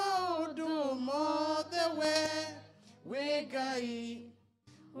 Wegai,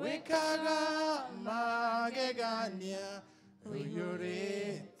 wekaga magegania,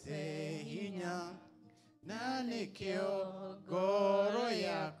 uyurete hinya, na nikyo goro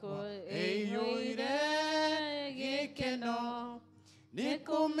yako, eyuire gikeno,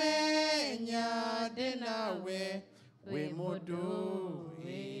 nikumenya dinawe, we mudu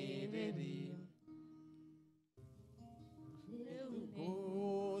iriri.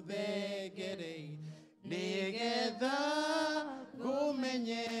 Uthegerei, nigetha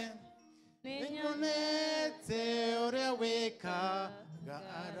gumenye ninyonete uria wikaga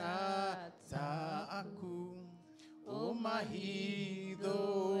arata aku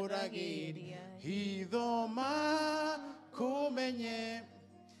umahithuragiria hitho makumenye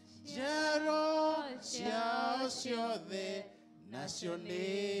njaro ciao ciothe nacio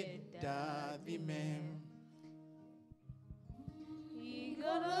nĩ ndathime.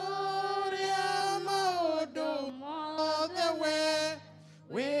 Igoro ria maundu mothe we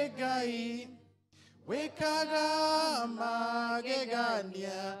Ngai wikaga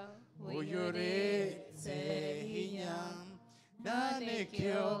magegania uyurite hinya na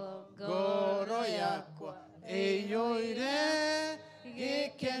nikyo ngoro yakwa ĩiyũire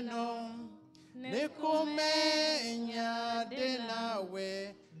gĩkeno nikumenya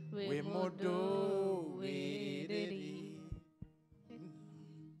ndinawe wi mundu wiriri.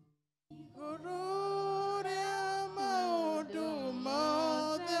 Gurure maundu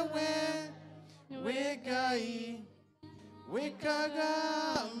mothe we Ngai wikaga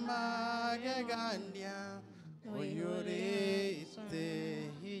magegania uyurite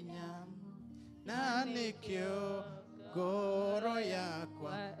hinya na nikyo ngoro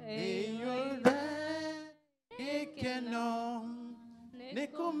yakwa ĩiyũire gĩkeno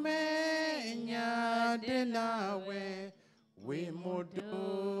nikumenya ndinawe we mundu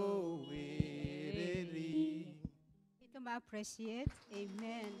wiriri. It appreciate.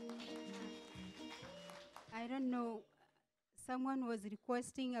 Amen. I don't know. Someone was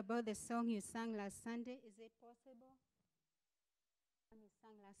requesting about the song you sang last Sunday. Is it possible? You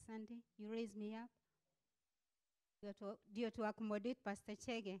sang last Sunday. You raised me up. Due to accommodate Pastor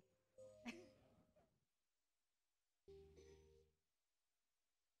Chege.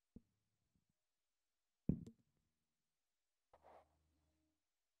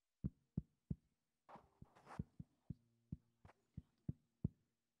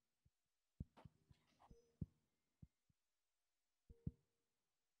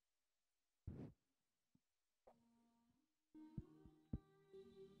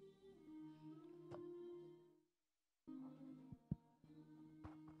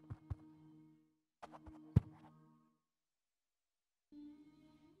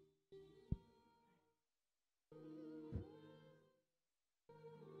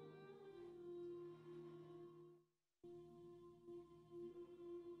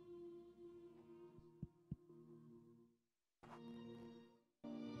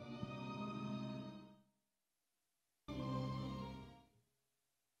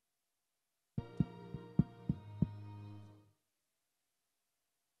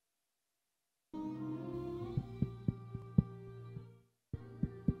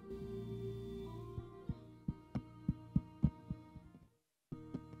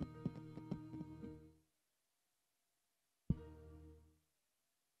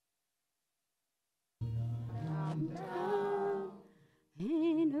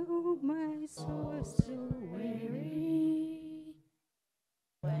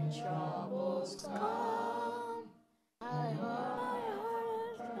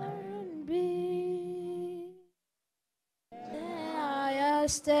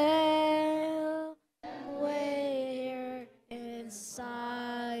 still wait here in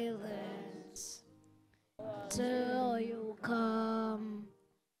silence till you come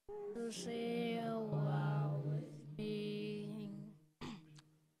to sail out with me.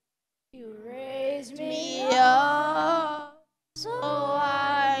 You raise me up so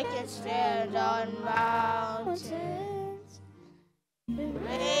I can stand on mountains. You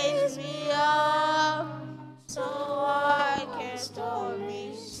raise me up so I can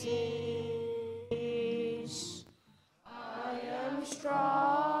stormy seas. I am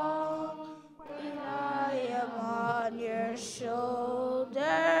strong when I am on your shoulders.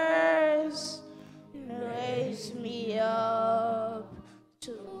 You raise me up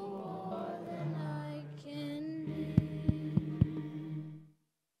to more than I can be.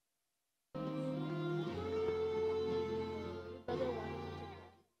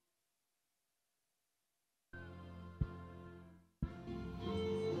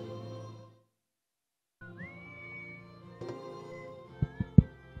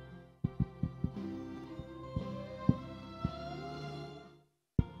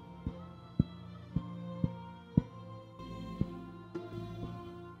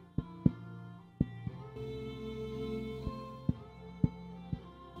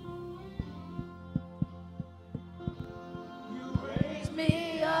 Raise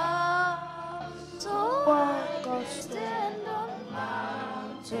me up so I can stand on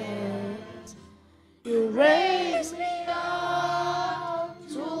mountains. You raise me up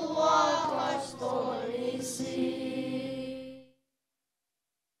to walk on stormy sea.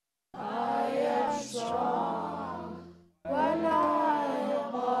 I am strong when I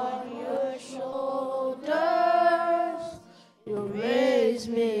am on your shoulders. You raise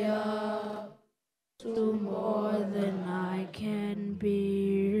me up to more than I can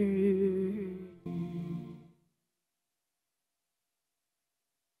be.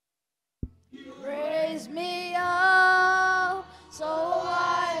 You raise me up so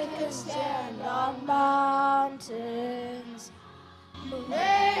I can stand on mountains. You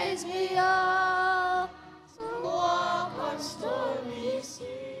raise me up to walk on stormy seas.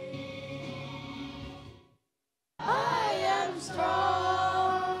 I am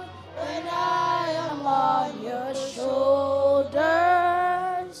strong when I am on your shoulders.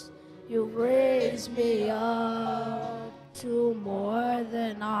 You raise me up to more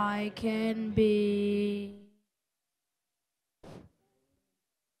than I can be.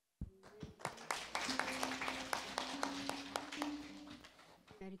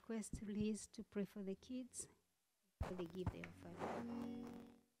 I request Liz to pray for the kids before they give their offering.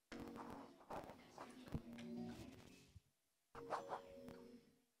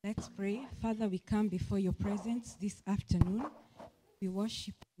 Let's pray. Father, we come before your presence this afternoon. We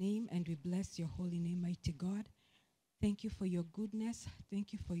worship your name and we bless your holy name, mighty God. Thank you for your goodness.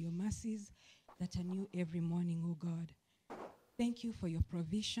 Thank you for your mercies that are new every morning, oh God. Thank you for your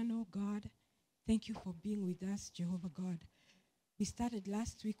provision, oh God. Thank you for being with us, Jehovah God. We started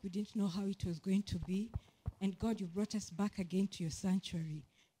last week, we didn't know how it was going to be. And God, you brought us back again to your sanctuary.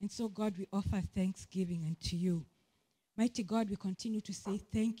 And so, God, we offer thanksgiving unto you. Mighty God, we continue to say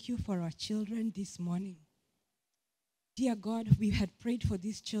thank you for our children this morning. Dear God, we had prayed for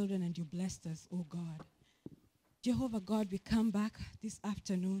these children and you blessed us, oh God. Jehovah God, we come back this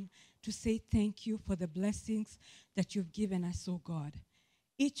afternoon to say thank you for the blessings that you've given us, oh God.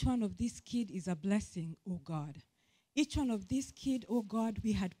 Each one of these kids is a blessing, oh God. Each one of these kids, oh God,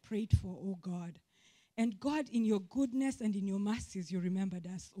 we had prayed for, oh God. And God, in your goodness and in your mercies, you remembered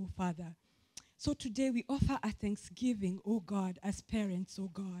us, oh Father. So today we offer a thanksgiving, oh God, as parents, oh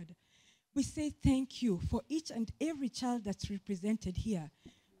God. We say thank you for each and every child that's represented here,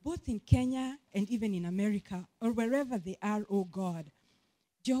 both in Kenya and even in America, or wherever they are, oh God.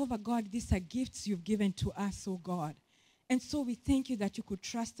 Jehovah God, these are gifts you've given to us, oh God. And so we thank you that you could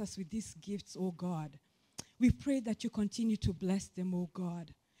trust us with these gifts, oh God. We pray that you continue to bless them, oh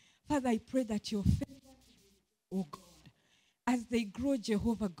God. Father, I pray that your favor, oh God, as they grow,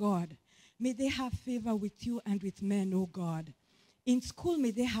 Jehovah God, may they have favor with you and with men, oh God. In school,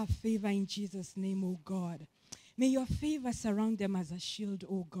 may they have favor in Jesus' name, oh God. May your favor surround them as a shield,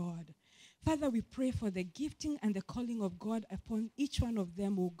 oh God. Father, we pray for the gifting and the calling of God upon each one of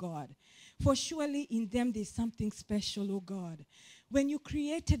them, oh God. For surely in them there's something special, oh God. When you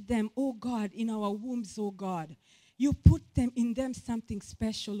created them, oh God, in our wombs, oh God, you put them in them something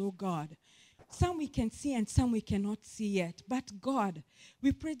special, oh God. Some we can see and some we cannot see yet. But God,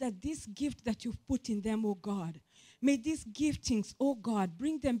 we pray that this gift that you've put in them, oh God, may these giftings, oh God,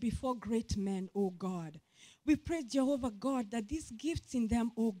 bring them before great men, oh God. We pray, Jehovah God, that these gifts in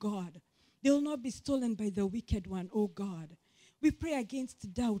them, oh God, they will not be stolen by the wicked one, oh God. We pray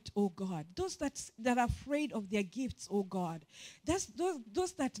against doubt, oh God. Those that are afraid of their gifts, oh God.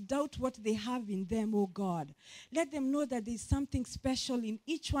 Those that doubt what they have in them, oh God. Let them know that there's something special in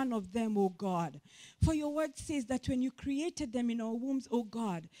each one of them, oh God. For your word says that when you created them in our wombs, oh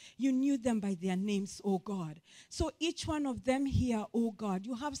God, you knew them by their names, oh God. So each one of them here, oh God,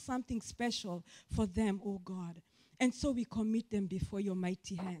 you have something special for them, oh God. And so we commit them before your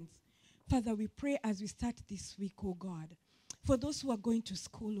mighty hands. Father, we pray as we start this week, oh God. For those who are going to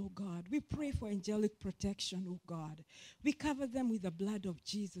school, oh God, we pray for angelic protection, oh God. We cover them with the blood of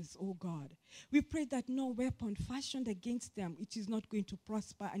Jesus, oh God. We pray that no weapon fashioned against them, it is not going to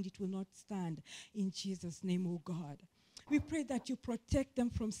prosper and it will not stand in Jesus' name, oh God. We pray that you protect them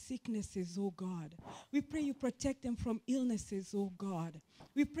from sicknesses, oh God. We pray you protect them from illnesses, oh God.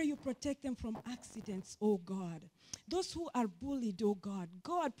 We pray you protect them from accidents, oh God. Those who are bullied, oh God,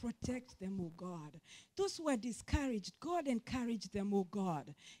 God protect them, oh God. Those who are discouraged, God encourage them, oh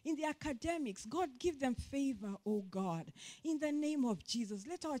God. In the academics, God give them favor, oh God. In the name of Jesus,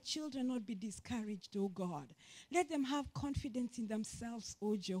 let our children not be discouraged, oh God. Let them have confidence in themselves,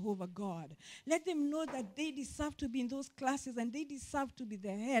 oh Jehovah God. Let them know that they deserve to be in those classes and they deserve to be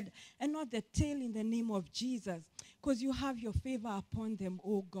the head and not the tail in the name of Jesus, because you have your favor upon them,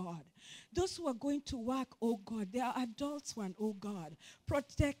 oh God. Those who are going to work, oh God, they are adults one, oh God.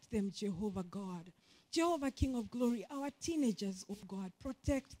 Protect them, Jehovah God. Jehovah King of glory, our teenagers, oh God,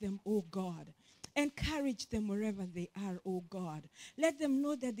 protect them, oh God. Encourage them wherever they are, oh God. Let them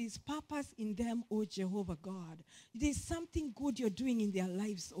know that there's purpose in them, oh Jehovah God. There's something good you're doing in their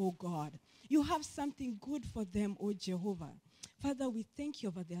lives, oh God. You have something good for them, oh Jehovah. Father, we thank you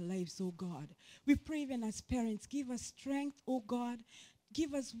over their lives, oh God. We pray even as parents, give us strength, oh God.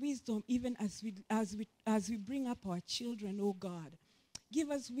 Give us wisdom even as we bring up our children, oh God. Give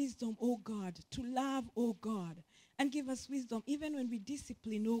us wisdom, oh God, to love, oh God. And give us wisdom even when we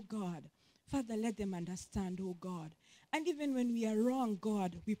discipline, oh God. Father, let them understand, oh God. And even when we are wrong,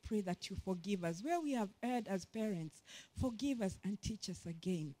 God, we pray that you forgive us. Where we have erred as parents, forgive us and teach us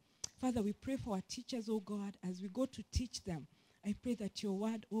again. Father, we pray for our teachers, oh God, as we go to teach them. I pray that your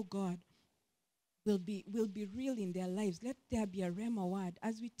word, oh God, will be real in their lives. Let there be a rhema word.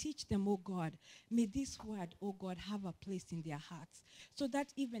 As we teach them, oh God, may this word, oh God, have a place in their hearts. So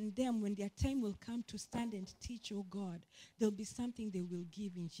that even them, when their time will come to stand and teach, oh God, there'll be something they will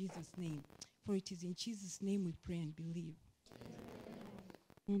give in Jesus' name. For it is in Jesus' name we pray and believe.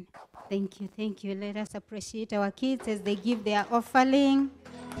 Thank you. Let us appreciate our kids as they give their offering.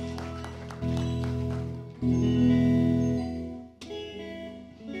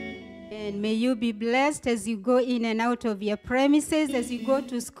 And may you be blessed as you go in and out of your premises, as you go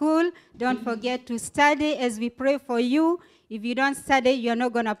to school. Don't forget to study as we pray for you. If you don't study, you're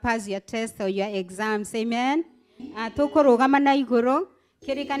not going to pass your test or your exams. Amen.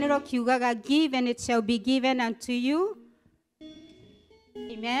 Give and it shall be given unto you.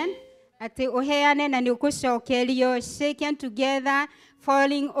 Amen. Ate oheane na niukushokerio, shaken together,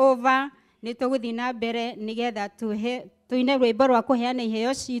 falling over. Nituguthi na mbere nigetha tuine rwimbo rwa kuheana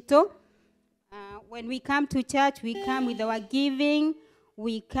iheo citu. When we come to church, we come with our giving.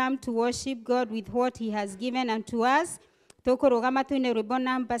 We come to worship God with what He has given unto us. Tukurugama tuine rwimbo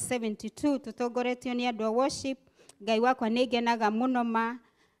number 72. Tutongoretio ni andu a worship. Ngai wakwa ningenaga muno ma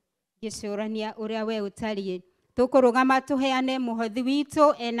gicurania uria we utarie. Tukurugama tuheane muhothi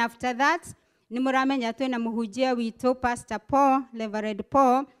witu, and after that nimuramenya twina muhunjia witu Pastor Paul, Reverend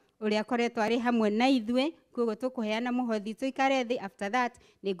Paul, uria koretwo ari hamwe na ithwe. Koguo tukuheana muhothi tuikare thi. After that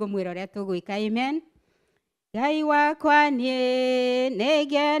ningumwira uria tugwika. Amen. Ngai wakwa nie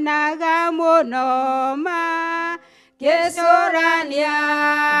ningenaga muno ma gicurania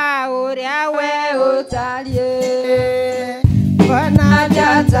uria we utarie. Bwana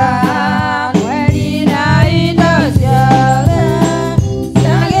jata mweri na indo ciothe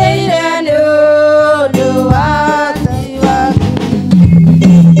ciagĩire nĩ ũndũ wa Ngai waku.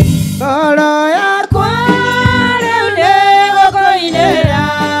 Ngoro yakwa rĩu nĩgũkũinĩra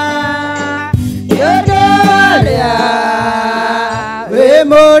nĩ ũndũ ũrĩa wĩ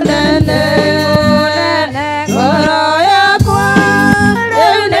mũnene. Ngoro yakwa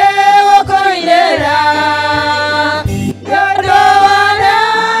rĩu nĩgũkũinĩra nĩ ũndũ ũrĩa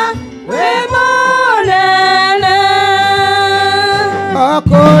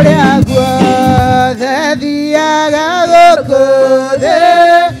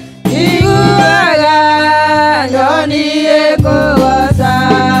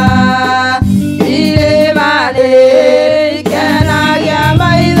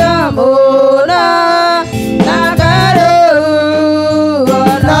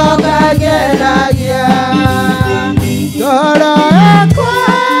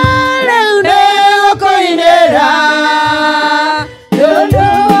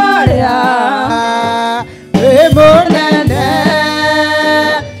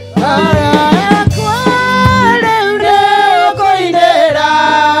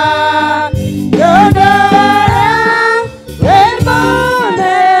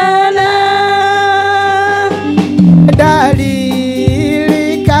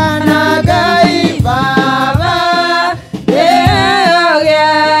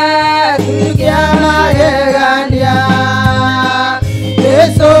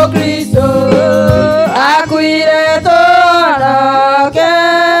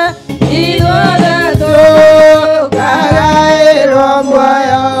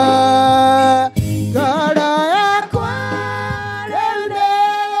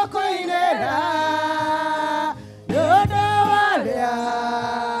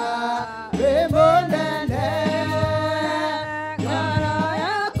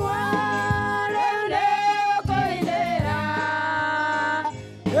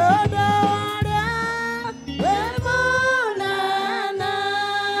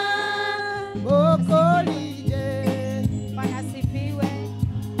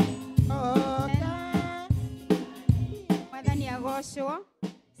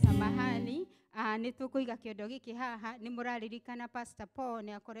rĩ tũkũiga kĩondo gĩkĩ haha nĩ mũraririkana Pastor Paul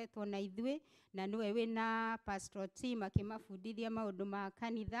nĩ akoretwo na ithuĩ na nĩwe wĩna Pastor Tim akĩmabundithia maũndũ ma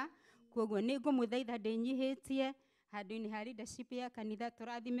kanitha. Koguo nĩ ngũmũthaitha ndĩnyihĩtie handũ-inĩ ha leadership ya kanitha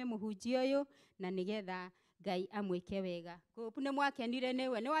tũrathime mũhunjia ũyũ na nĩgetha Ngai amwĩke wega. Koguo nĩ mwakenire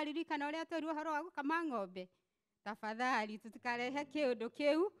nĩwe nĩ waririkana ũrĩa twerwo ũhoro wa gũkama ng'ombe. Tafadhali tutikarehe kĩũndũ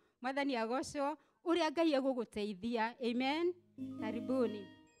kĩu. Mwathani agocwo ũrĩa Ngai egũgũteithia. Amen. Karibuni.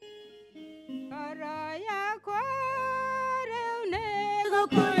 Ngoro yakwa rĩu nĩ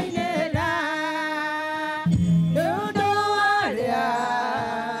gũkũinĩra nĩ ũndũ warĩa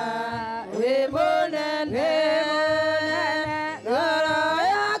wĩ mũnene. Ngoro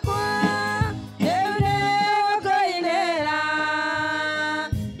yakwa rĩu nĩ gũkũinĩra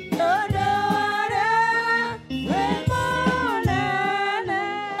nĩ ũndũ warĩa wĩ mũnene.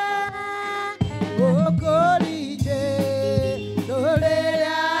 Gũkũrinje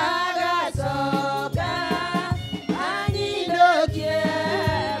rũrĩrĩa agacoka anyinũkie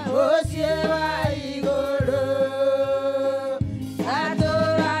mũciĩ wa igũrũ.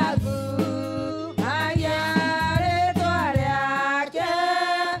 Atũragu magia rĩtwa rĩake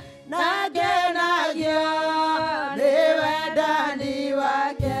na ngenagio nĩ wendani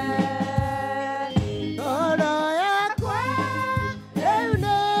wake. Ngoro yakwa rĩu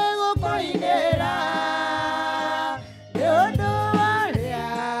nĩ gũkũinĩra nĩ ũndũ warĩa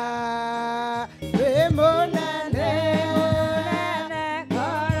wĩ mũnene.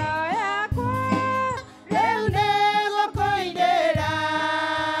 Ngoro yakwa rĩu nĩ gũkũinĩra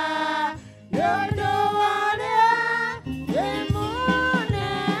nĩ ũndũ warĩa wĩ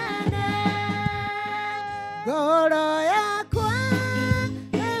mũnene. Ngoro yakwa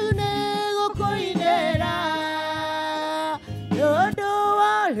rĩu nĩ gũkũinĩra nĩ ũndũ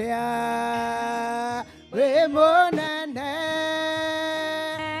warĩa wĩ mũnene.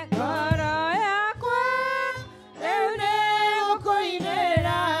 Ngoro yakwa rĩu nĩ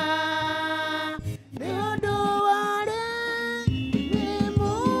gũkũinĩra nĩ ũndũ warĩa wĩ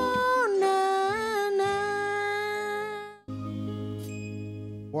mũnene.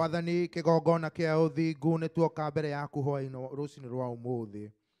 Mwathani, kĩgongona kĩa ũthingu nĩ tuoka mbere yaku hwaĩ-inĩ rũcinĩ rwa ũmũthĩ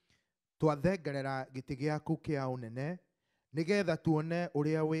twathengerera gĩtĩ gĩaku kĩa ũnene nĩgetha tuone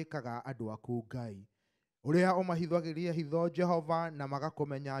ũrĩa wĩkaga andũ aku Ngai, ũrĩa ũmahithagĩria hitho Jehova na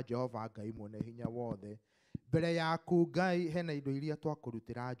magakũmenya Jehova Ngai mwene hinya wothe. Mbere yaku Ngai hena indo iria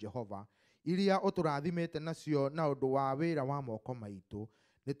twakũrutĩra Jehova, iria ũtũrathimĩte nacio na ũndũ wa wĩra wa moko maitũ.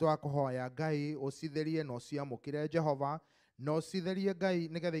 Nĩ twakũhoya Ngai ũcitherie na ũciamũkĩre Jehova, na ũcitherie Ngai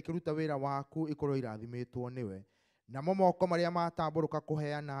nĩgetha ikĩruta wĩra waku ikorwo irathimĩtwo nĩwe. Namo moko marĩa matambũrũka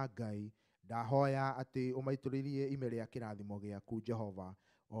kũheana Ngai, ndahoya atĩ ũmaitũrĩrie ime rĩa kĩrathimo gĩaku Jehova,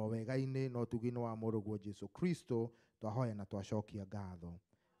 o wega-inĩ na ũtugi-inĩ wa mũrũguo Jesu Kristo twahoya na twacokia ngatho.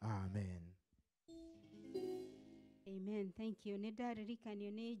 Amen. Amen. Thank you. Nĩ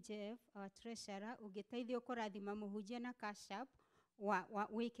ndaririkanio nĩ Jeff, our treasurer, ũngĩteithio kũrathima mũhunjia na cash app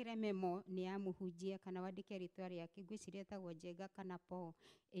wĩkĩre memo nĩ ya mũhunjia kana wandĩke rĩtwa rĩake, ngwĩciria etagwo Njenga kana Paul.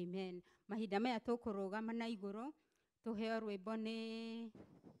 Amen. Mahinda maya tũkũrũgama na igũrũ tũheo rwĩmbo nĩ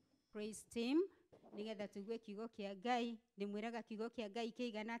praise team nĩgetha tuigue kiugo kĩa Ngai. Ndĩmwĩraga kiugo kĩa Ngai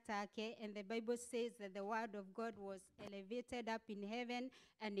kĩigana take, and the Bible says that the word of God was elevated up in heaven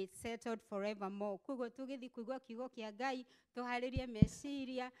and it's settled forevermore. Koguo tũgĩthiĩ kuigua kiugo kĩa Ngai tũharĩrie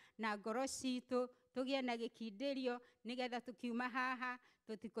meciria na ngoro citũ, tũgĩe na gĩkindĩrio nĩgetha tũkiuma haha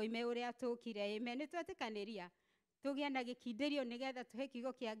tũtikoime ũrĩa tũkire. Amen. Nĩ twetĩkanĩria tũgĩe na gĩkindĩrio nĩgetha tũhe kiugo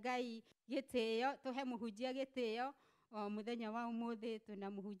kĩa Ngai gĩtĩo, tũhe mũhunjia gĩtĩo. O mũthenya wa ũmũthĩ twĩna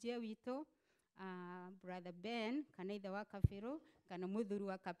mũhunjia witũ Brother Ben kana ithe wa Kabirũ kana mũthuri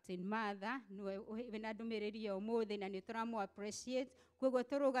wa Captain Martha, niwe wĩna ndũmĩrĩri ya ũmũthĩ na nĩ tũramũ appreciate. Koguo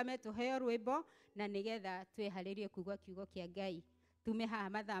tũrũgame tũheo rwĩmbo na nĩgetha twĩharĩrie kuigua kiugo kĩa Ngai. Tume haha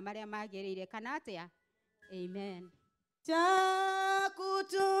mathaa marĩa magĩrĩire kana atĩa? Amen. Cha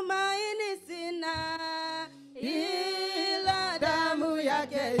kutumaini sina ila damu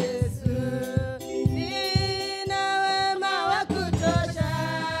yake Yesu. Sina wema wa kutosha,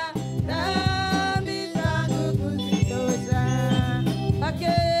 dhambi zangu kuzitosha. Kwake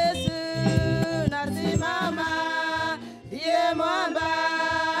Yesu nasimama, ndiye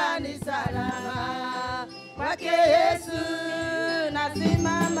mwamba ni salama. Kwake Yesu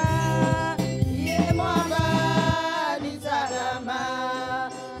nasimama, ndiye mwamba ni salama.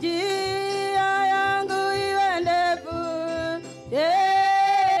 Njia yangu iwe ndefu,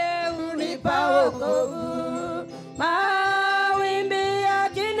 yeye hunipa wokovu. Mawimbi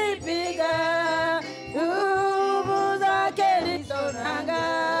yakinipiga, nguvu zake nisonanga.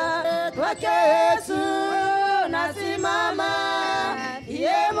 Kwake Yesu nasimama,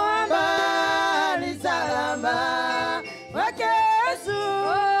 ndiye mwamba ni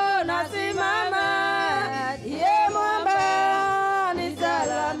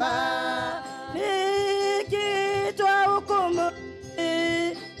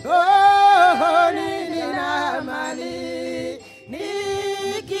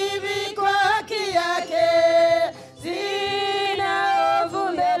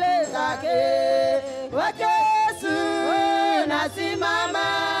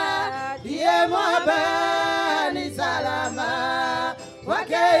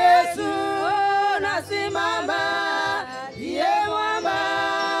kusimama, ye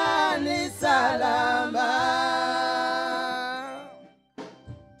mwamba ni salama.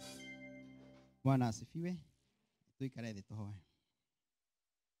 Bwana asifiwe. Tuikare thĩ tũhoe.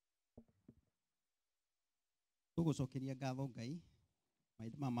 Tũgũcokeria ngatho Ngai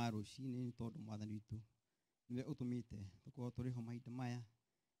mahinda maya ma rũcinĩ nĩ tondũ Mwathani witũ nĩwe ũtũmĩte tũkorwo tũrĩ ho mahinda maya.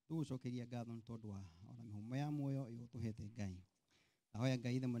 Tũgũcokeria ngatho nĩ tondũ wa ona mĩhũmũ ya muoyo ĩyo ũtũhete Ngai. Ndahoya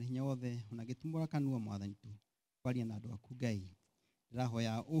Ngai Ithe Mwene Hinya Wothe ona ngĩtumũra kanua Mwathani witũ kwaria na andũ aku Ngai.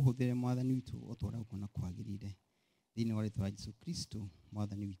 Ndĩrahoya ũhũthĩre Mwathani witũ ũtware ũkona kwagĩrĩire thĩinĩ wa rĩĩtwa rĩa Jesũ Kristo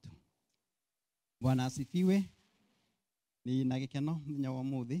Mwathani witũ. Bwana asifiwe. Ni na gĩkeno mũthenya wa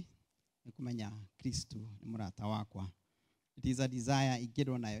ũmũthĩ nĩ kũmenya Kristo nĩ mũrata wakwa. It is a desire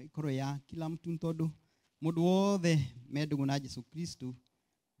ingĩrwo nayo ikorwo ya kila mtu tondũ mũndũ wothe mendũgũ na Jesũ Kristo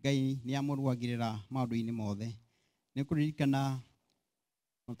Ngai nĩ amũrũagĩrĩra maũndũ-inĩ mothe. Nĩ kũririkana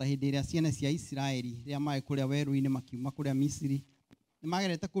ta hĩndĩ ĩrĩa ciana cia Isiraeli rĩrĩa marĩ kũrĩa werũ-inĩ makiuma kũrĩa Misiri nĩ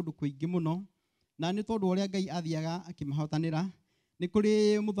magerete kũndũ kũingĩ mũno, na nĩ tondũ ũrĩa Ngai athiaga akĩmahotanĩra. Nĩ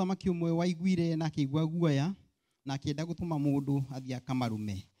kũrĩ mũthamaki ũmwe waiguire na akĩigua guoya na akĩenda gũtũma mũndũ athiĩ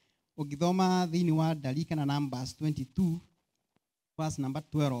akamarume. Ũngĩthoma thĩinĩ wa Dracut na Numbers 22 verse number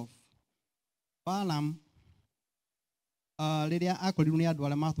 12, Balaam rĩrĩa akorirwo nĩ andũ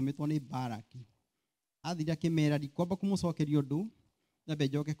arĩa matũmĩtwo nĩ Baraki athire akĩmera ndikwamba kũmũcokeria ũndũ nyambe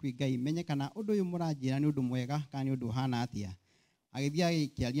njoke kwĩ Ngai menye kana ũndũ ũyũ mũranjĩra nĩ ũndũ mwega kana nĩ ũndũ ũhana atĩa. Agĩthiĩ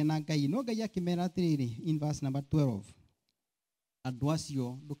agĩkĩaria na Ngai, no Ngai akĩmera atĩrĩrĩ in verse number 12, andũ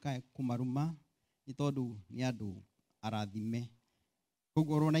acio ndũkae kũmaruma nĩ tondũ nĩ andũ arathime.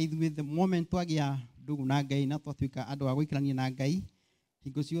 Koguo rona ithuĩ the moment twagĩa ndũgũ na Ngai na twatuĩka andũ a gũikarania na Ngai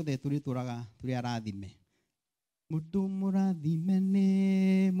hingo ciothe tũrĩtũraga tũrĩ arathime. Mũndũ mũrathime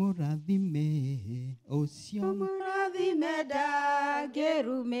nĩ mũrathime ũcio mũrathime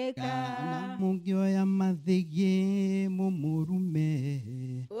ndangĩrumĩka na mũngĩoya mathĩgĩ mũmũrume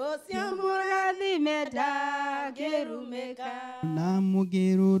ũcio mũrathime ndangĩrumĩka na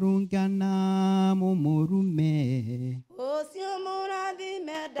mũngĩrũrũngana mũmũrume ũcio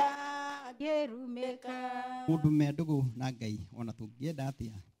mũrathime ndangĩrumĩka. Mũndũ mendũgũ na Ngai ona tũngĩenda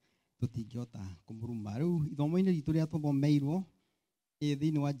atĩa tũtingĩhota kũmũruma. Rĩu ithomo-inĩ ritũ rĩa tũthomeirwo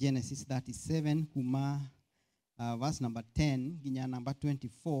thĩinĩ wa Genesis 37 kuma verse number 10 nginya number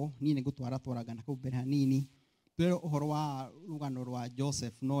 24, niĩ nĩ ngũtwara na kũu mbere hanini twĩre ũhoro wa rũgano rwa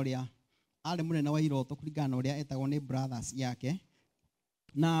Joseph na ũrĩa arĩ mũnene wa iroto kũringana na ũrĩa etagwo nĩ brothers yake,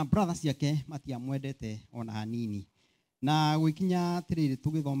 na brothers yake matiamwendete ona hanini. Na gwĩkinya atĩrĩrĩ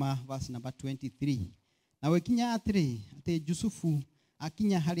tũgĩthoma verse number 23, na gwĩkinya atĩ Jusufu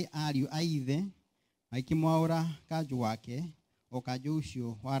akinya harĩ ariũ a ithe makĩmwaũra kanjũ wake o kanjũ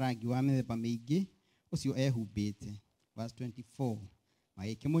ũcio wa rangi wa mĩthemba mĩingĩ ũcio ehumbĩte. Verse 24,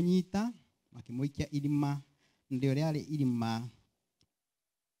 magĩkĩmũnyita makĩmũikia irima, nĩrĩo rĩarĩ irima,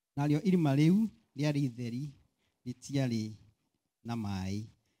 narĩo irima rĩu rĩarĩ itheri rĩtiarĩ na maĩ.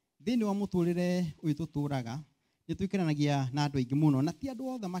 Thĩinĩ wa mũtũrĩre ũyũ tũtũraga nĩ twĩkĩranagia na andũ aingĩ mũno, na ti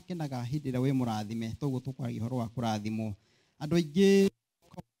andũ othe makenaga hĩndĩ ĩrĩa wĩ mũrathime. Toguo tũkwaragia ũhoro wa kũrathimwo. Andũ aingĩ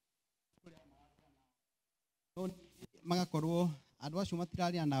magakorwo andũ acio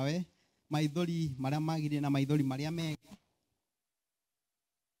matirarĩa nawe maithori marĩa magĩrĩire na maithori marĩa mega,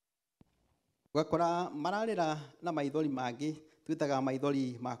 ũgakora mararĩra na maithori mangĩ twĩtaga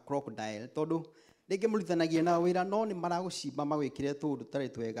maithori ma crocodile, tondũ rĩngĩ mũrutithanagia nao wĩra no nĩ maragũcimba magwĩkĩre tũũndũ tarĩ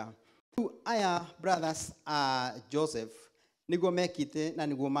twega. Rĩu aya brothers a Joseph nĩguo mekĩte na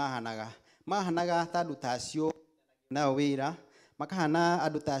nĩguo mahanaga ta andũ tacio nao wĩra, makahana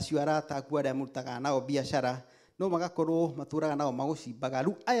andũ tacio arata aku arĩa mũrutaga nao biacara, no magakorwo matũraga nao magũcimbaga.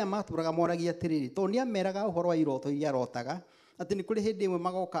 Rĩu aya matũraga moragia atĩrĩrĩ, tondũ nĩ ameraga ũhoro wa iroto iria arotaga, atĩ nĩ kũrĩ hĩndĩ ĩmwe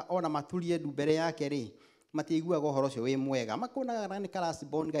magoka ona maturie ndu mbere yake rĩ, matiaiguaga ũhoro ũcio wĩ mwega, makonaga nĩ karasi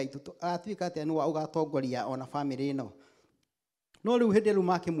born guy agatuĩka atĩa nĩwe ũgatongoria ona family ĩno. No rĩu hĩndĩ rĩu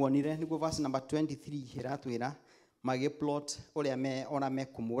makĩmuonire, nĩguo verse number 23 ĩratwĩra magĩplot ũrĩa ona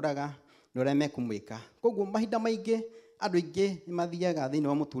mekũmũraga na ũrĩa mekũmwĩka. Koguo mahinda maingĩ andũ aingĩ nĩ mathiaga thĩinĩ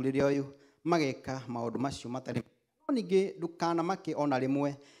wa mũtũrĩre ũyũ mageka maũndũ macio matarĩ. No ningĩ ndũkanamake ona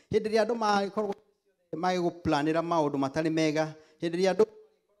rĩmwe hĩndĩ ĩrĩa andũ magĩkorwo magĩgũplanĩra maũndũ matarĩ mega, hĩndĩ ĩrĩa andũ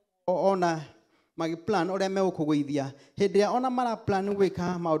ona magĩplan ũrĩa megũkũgũithia, hĩndĩ ĩrĩa ona maraplan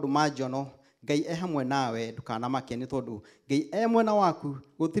gwĩka maũndũ ma njono, Ngai e hamwe nawe, ndũkanamake nĩ tondũ Ngai e mwena waku,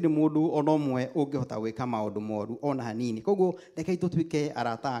 gũtirĩ mũndũ ona ũmwe ũngĩhota gwĩka maũndũ moru ona hanini. Koguo rekei tũtuĩke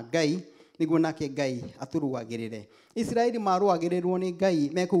arata a Ngai nĩguo nake Ngai atũrũagĩrĩre. Isiraeli marũagĩrĩrwo nĩ Ngai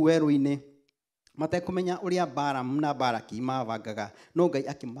me kũu werũ-inĩ matekũmenya ũrĩa Balaam na Baraki mabangaga, no Ngai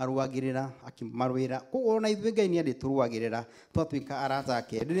akĩmarũagĩrĩra akĩmarũĩra. Koguo ona ithuĩ Ngai nĩ endĩ tũrũagĩrĩra twatuĩka arata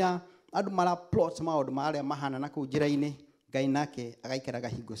ake. Rĩrĩa andu mara plot maundu maria mahana na kuu njira-ini Ngai nake agaikaraga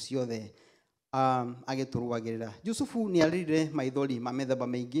hingo ciothe agiturwagirira. Yusufu ni arire maithori ma mithemba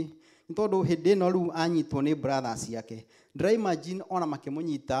maingi ni tondu hindi no riu anyitwo ni brothers yake. Ndira imagine ona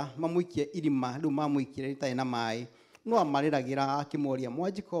makimunyita mamuikie irima riu mamuikire ritai na mai no amariragira akimoria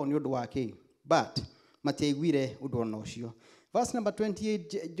mwanjiko ni undu wake, but matiaiguire undu ona ucio. Verse number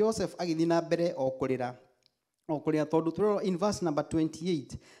 28, Joseph agithina mbere okurira tondu turero in verse number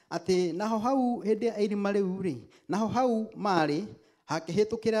 28 ati naho hau hindi irima riu ri naho hau mari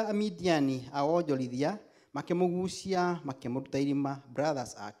hakihitukira Amidiani awonjorithia makimugucia makimuruta irima,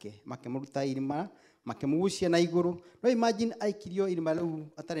 brothers ake makimuruta irima makimugucia na iguru. No imagine aikirio irima riu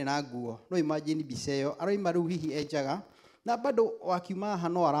atari na nguo. No imagine bica iyo aroima riu hihi enjaga na bado wakiuma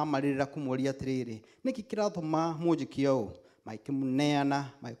hano aramarira kumuria atiriri niki kiratuma munjikia u maikimuneana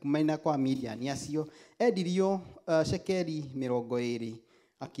maikumaina kwa Amidiani acio endirio shekeri 20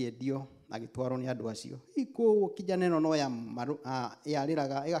 akiendio agitwarwo ni andu acio. Iko kijana ino no ya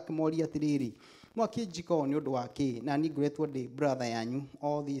riraga igakimoria atiriri mwakinjiko ni undu wake na ni ngoretwo ndi brother yanyu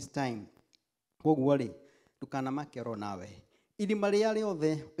all this time. Koguo ri ndukana makero nawe irima ria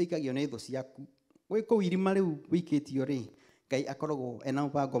riothe wikagio ni thu ciaku wiko irima riu wikitio ri Ngai akoragwo ena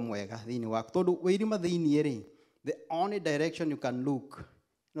mbango mwega thiini waku tondu wi irima thiini ri the only direction you can look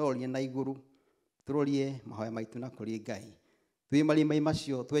no rie na iguru turorie mahoya maitu na kuri Ngai twi marima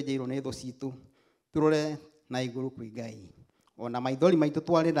macio twenjeirwo ni thu citu turore na iguru kwi Ngai. Ona maithori maitu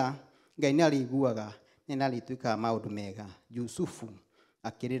twarira Ngai ni ariguaga ni arituika maundu mega. Yusufu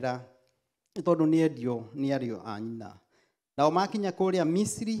akirira tondu ni endio ni ario anyina. Nao makinya kuria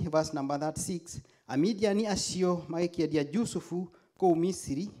Misri verse number 36 Amidiani acio magikiendia Yusufu kuu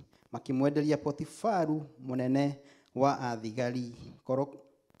Misri makimwenderia Potifaru munene wa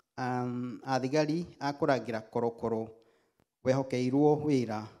athigari akuragira korokoro wehokeirwo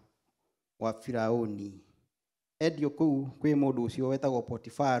wira wa Firauni. Endio kuu kwi mundu ucio wetagwo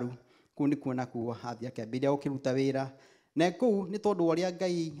Potifaru kuu ni kuona kuo athia akiambiria gukiruta wira na kuu ni tondu uria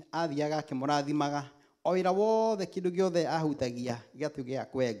Ngai athiaga akimurathimaga o wira wothe kindu giothe ahutagia gigatugia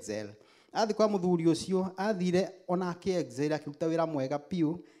ku excel. Athi kwa muthuri ucio athire ona aki excel akiruta wira mwega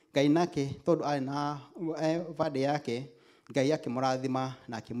piu Ngai nake tondu ari na vade yake Ngai akimurathima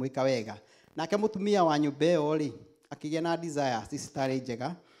na akimwika wega. Nake mutumia wa nyumba iyo ri akigia na desire citari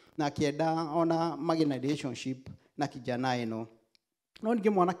njega na akienda ona magina relationship na kijana ino. No ningi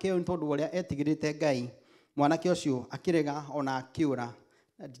mwanake uyu tondu uria etigirite Ngai mwanake ucio akirega ona akiura.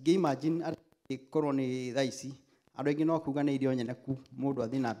 Ngi imagine korwo ni thaici andu ingi no kuga ni irio nyeneku mundu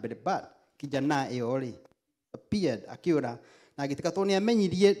athi na mbere, but kijana iyo ri appeared akiura na agitika to ni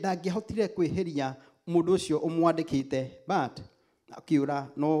amenyirie ndangihotire kwihiria mundu ucio umwandikite, but akiura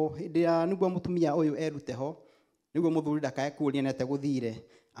no hindia niguo mutumia uyu eruteho niguo muthuri ndakae kuria nete guthire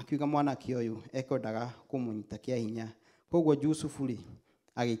akiuga mwanake uyu ekwendaga kumunyita kia hinya. Koguo Yusufu ri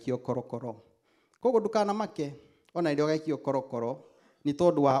agikio korokoro. Koguo ndukana make ona irio gakio korokoro ni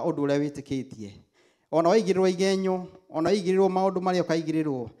tondu wa undu uria witikitie. Ona waigirirwo igenyo ona waigirirwo maundu maria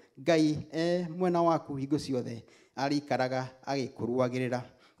ukaigirirwo Ngai mwena waku hingo ciothe arikaraga agikurwagirira.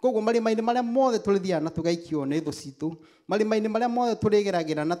 Koguo marima-ini maria mothe turithia na tugaikio ni thu citu, marima-ini maria mothe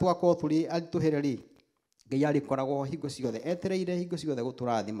turigeragira na tugakorwo turi arituhere ri Ngai arikoragwo hingo ciothe etereire hingo ciothe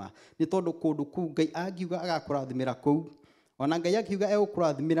guturathima ni tondu kundu kuu Ngai angiuga agakurathimira kuu ona Ngai akiuga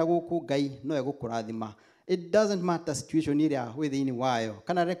egukurathimira guku Ngai no egukurathima. It doesn't matter situation iria wi thiini wayo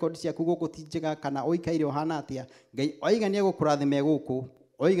kana record ciaku guku ti njega kana uikaire uhana atia. Ngai oiga ni egukurathima guku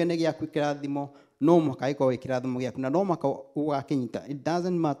oiga ni giaku kirathimo no makaiko wikirathimo giaku na no maka ugakinyita. It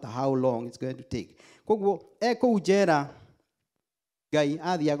doesn't matter how long it's going to take. Koguo eko ujera Ngai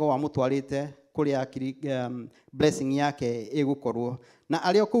athiaga wa mutwarite kuria blessing yake igukorwo na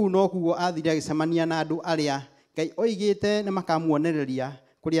ario kuu no kuo athire agicemania na andu aria Ngai oigite ni makamuonereria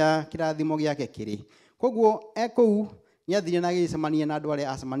kuria kirathimo giake kiri. Koguo eko ni athire na agicemania na andu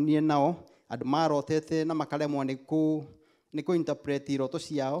aria acemanirie nao andu marotete na makaremwo ni ku interpret iroto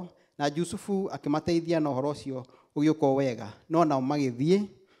ciao na Yusufu akimateithia na uhoro ucio ugiuko wega no nao magithie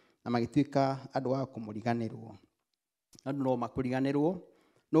na magituika andu a kumuriganirwo. Andu no makuriganirwo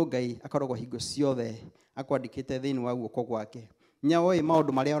no Ngai akoragwo hingo ciothe akwandikite thiini wa guoko gwake. Nyawe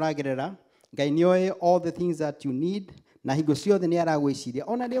maundu maria uragerera Ngai nioe all the things that you need na hingo ciothe ni aragwiciria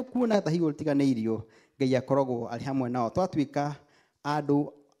ona rio kuona ta higo tiganeirio Ngai akoragwo ari hamwe nao. Twatuika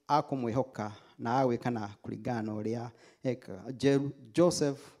andu akumwihoka na agwikana kuringana uria eka.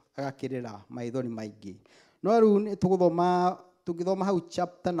 Joseph agakirira maithori maingi. No riu tugithoma hau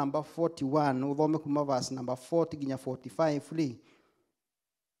chapter number 41 uthome kuma verse number 40 ginya 45 ri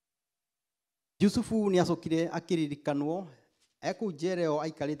Yusufu ni acokire akiririkanwo eku jereo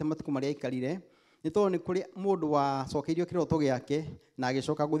aikarite matuku maria aikarire ni to ni kuri mundu wa cokeirio kiroto giake na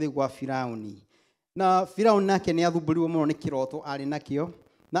agicoka guthi gwa Firauni na Firauni nake ni athumburiwo muno ni kiroto ari nakio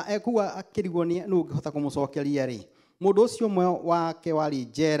na ekuwa akirigwo ni nu ngihota kumucokeria ri mundu ucio mwe wake wari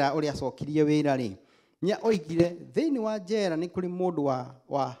jera uri acokirie wira ri nya oigire thiini wa jera ni kuri mundu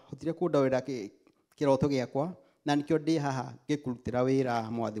wa hotire kundawira kiroto giakwa na nikio ndi haha gikurutira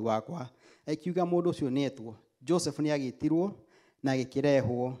wira mwathi wakwa akiuga mundu ucio ni etwo Joseph ni agitirwo na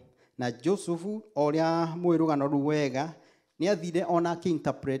gikirehwo na Joseph oria mwirugano ruwega ni athire ona ki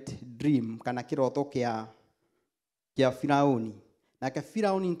interpret dream kana kiroto kia Firauni na ke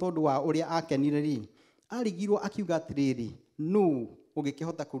Firauni tondu wa uria akenire ri arigirwo akiuga atiriri no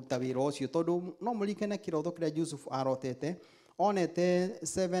ugikihota kuruta wira ucio tondu no mulikene kiroto kiria Joseph arotete onete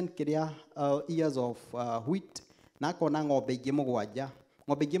 7 kiria years of wheat na kona ng'ombe ingi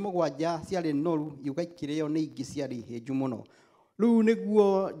mugwanja ciari noru yuga ikirio ni ingi ciari heju muno riu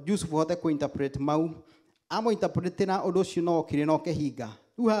niguo Joseph hote ku interpret mau amo interpretera undu ucio no kire no kehinga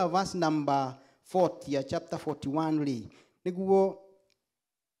riu ha verse number 40 chapter 41 ri niguo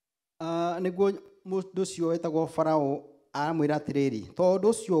mundu ucio wetagwo Farao amwira atiriri tondu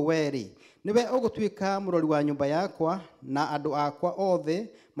ucio weri niwe ugutuika murori wa nyumba yakwa na andu akwa othe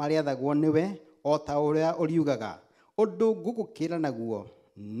mariathagwo niwe o ta uria uriugaga undu ngugukira naguo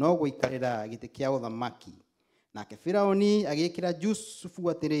no guikarira giti kia uthamaki nake Firauni agikira Jusufu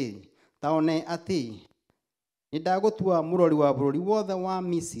atiriri taone ati nindagutua murori wa bururi wothe wa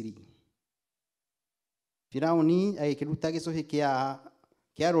Misiri. Firauni agikiruta gicuhi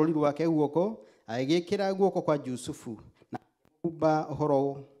kia ruri rwake guoko agikira guoko kwa Jusufu na kumba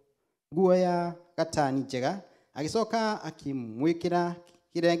horo nguo ya katani njega agicoka akimwikira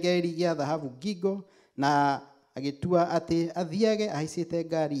kirengeri gia dhahabu ngingo na agitua ati athiage ahaicite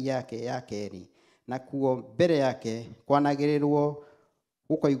ngari yake ya keri na kuo mbere yake kwanagirirwo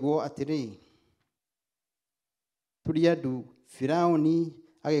gukoigwo atiri turi andu. Firauni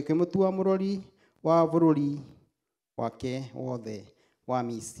agikimutua murori wa bururi wake wothe wa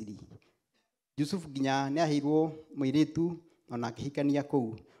Misiri. Jusufu ginya ni ahirwo muiritu ona akihikania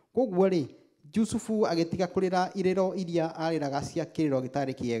kuu koguo ri Jusufu agitiga kurira iriro iria ariraga cia kiriro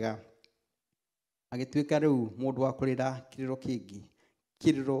gitari kiega agituika riu mundu wa kurira kiriro kingi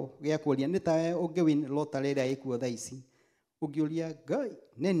kiriro gia kuria ni tae ungewin lottery ria ikuo thaici ungiuria ngai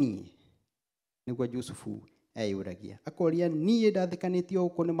neni niguo Jusufu eyuragia akoria nie ndathikanitio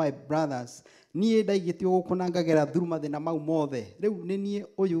guku ni my brothers nie ndaigitio guku na ngagera thuruma thina mau mothe riu ni nie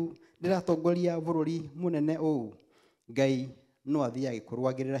uyu ndiratongoria bururi munene uu ngai no athia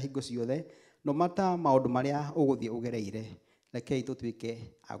agikurwagirira hingo ciothe no mata maundu maria uguthie ugereire rekei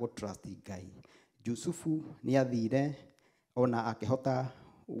tutuike agu trust ngai. Jusufu ni athire ona akihota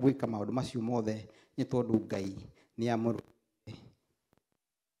gwika maundu macio mothe ni tondu ngai ni amuru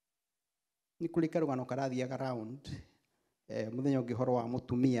ni kulika rugano karathiaga round muthenya ungi horo wa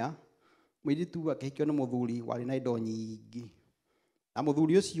mutumia mwiritu akihikio ni muthuri wari na indo nyingi na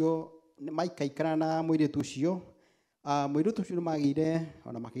muthuri ucio ni maikaikara na mwiritu ucio mwiritu ucio magire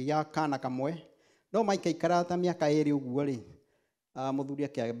ona makigia kana kamwe no maikaikara ta miaka eri uguo ri muthuri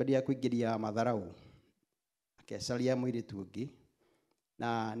akiambaria kuingiria matharau akecaria mwiritu ungi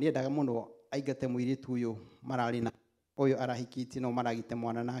na ni endaga muno aingate mwiritu uyu marari na uyu arahikiti no maragite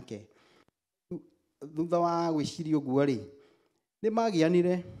mwana nake. Thutha wa gwiciria uguo ri ni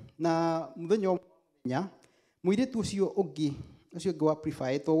magianire na muthenya mwiritu ucio ungi wa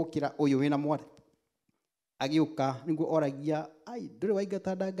prefer to gukira uyu wina mwana agiuka niguo oragia ai nduri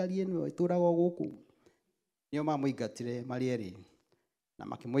waingata ndangari eno iturago guku nio mamuingatire marieri na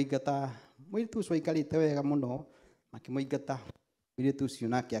makimuingata mwiritu ucio aikarite wega muno makimuingata mwiritu ucio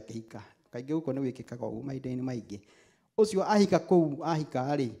nake akihika kaingi guko ni wikikaga uguo mahinda-ini maingi ucio ahika kuu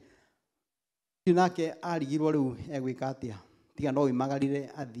ahika ri nake arigirwo riu egwika atia tiga no imagarire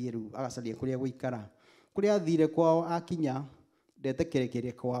athie riu agacaria kuria guikara kuria athire kwao akinya ndete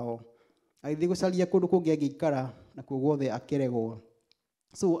kirekere kwao agithie gucaria kundu kungi agikara na kuo guothe akiregwo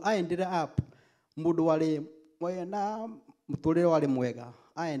so aendire up mundu wari na muturire wari mwega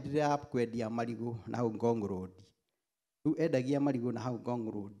aendire up kwendia marigu na hau Ngong Road riu endagia marigu na hau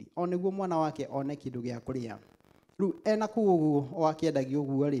Ngong Road oniguo mwana wake one kindu gia kuria riu ena kuo o akiendagia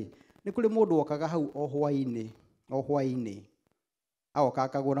uguo ri ni kuri mundu okaga hau o hwaini aoka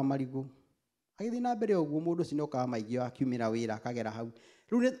akagura marigu agithii na mbere uguo mundu ucio okaga maigio akiumira wira akagera hau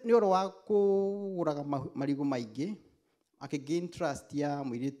riu ni oro wa kuguraga marigu maingi akigain trust ya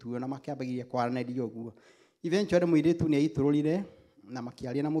mwiritu na makiambagiria kwaraniria uguo eventually mwiritu ni aitururire na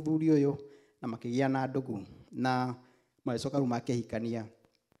makiaria na muthuri uyu na makigia na ndugu na magicoka riu makihikania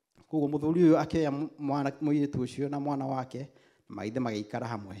koguo muthuri uyu akioya mwana mwiritu ucio na mwana wake maithe magĩikara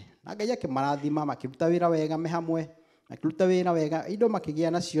hamwe na Ngai akĩmarathima makĩruta wĩra wega me hamwe makĩruta wĩra wega indo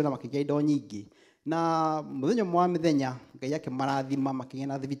makĩgĩa nacio na makĩgĩa indo nyingĩ na mũthenya wa mĩthenya Ngai akĩmarathima makĩgĩa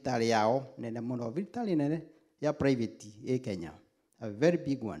na thibitarĩ yao nene mũno thibitarĩ nene ya private Kenya, a very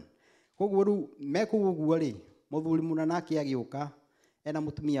big one. Koguo rĩu mekũu ũguo rĩ mũthuri mũna nake agĩũka ena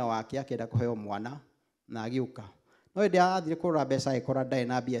mũtumia wake akĩenda kũheo mwana na agĩũka no hĩndĩ athire kũrora mbeca agĩkora ndarĩ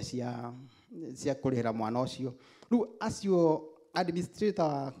na mbia cia kũrĩhĩra mwana ũcio rĩu acio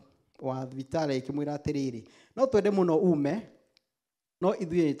administrator wa thibitarĩ ikĩmwĩra atĩrĩrĩ no twende mũno ume no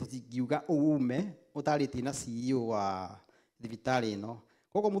ithuĩ tũtingiuga ume ũtarĩtie na CEO wa thibitarĩ ĩno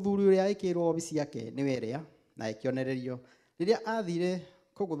koguo mũthuri ũrĩa ekĩrwo obici yake nĩ werĩa na ĩkĩonererio rĩrĩa athire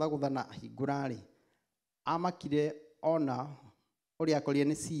kũgũthagũtha na hingũra rĩ amakire ona ũrĩa akorire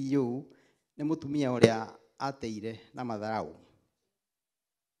nĩ CEO nĩ mũtumia ũrĩa ateire na matharau.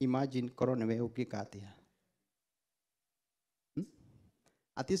 Imagine korwo nĩwe ũngĩka atĩa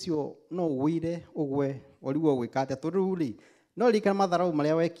atĩ ũcio no ũwĩire ũgwe ũrigwo gwĩka atĩa tondũ rĩ no ririkana matharau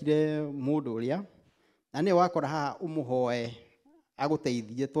marĩa wekire mũndũ ũrĩa na nĩ wakora haha ũmũhoe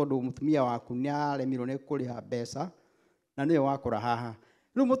agũteithie tondũ mũtumia waku nĩ aremirwo nĩ kũrĩha mbeca na nĩwe wakora haha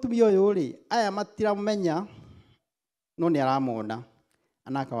rĩu mũtumia ũyũ rĩ aya matiramenya no nĩ aramona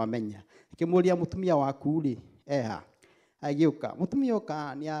anaka wamenya akĩmũria mũtumia waku rĩ eha agĩũka mũtumia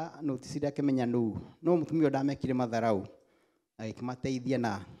ũka nĩ notice akĩmenya no mũtumia ndamekire matharau agĩkĩmateithia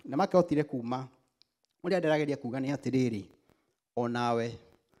na makahotire kuma ũrĩa ndĩrageria kuga nĩ atĩrĩrĩ onawe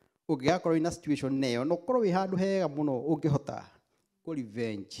ũngĩgakorwo ina situation neyo no korwo wĩ handũ hega mũno ũngĩhota kũ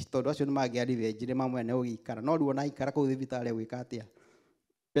revenge tondũ acio nĩ mangĩa revenge nĩ mamwe nĩ ũgĩikara no rĩu ona ikara kũu thibitarĩ gwĩka atĩa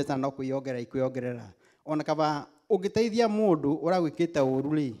pesa no kwĩongerera ona kaba ũngĩteithia mũndũ ũragwĩkĩte ũru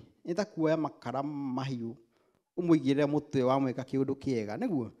rĩ nĩ ta kuoya makara mahiũ ũmũigĩrĩre mũtwe wa mwĩka kĩũndũ kĩega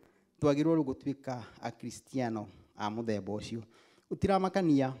nĩguo twagĩrĩirwo rĩu gũtuĩka akristiano a mũthemba ũcio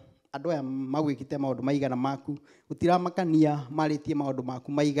ũtiramakania andũ aya magwĩkĩte maũndũ maigana maku ũtiramakania marĩtie maũndũ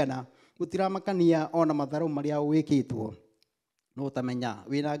maku maigana ũtiramakania ona matharau marĩa wĩkĩtwo no ũtamenya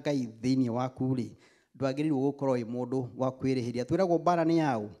wĩna Ngai thĩinĩ waku rĩ ndwagĩrĩirwo gũkorwo wĩ mũndũ wa kwĩrĩhĩria twĩragwo mbara nĩ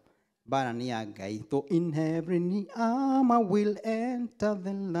yaũ mbara nĩ ya Ngai to in heaven I will enter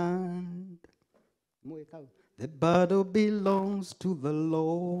the land the battle belongs to the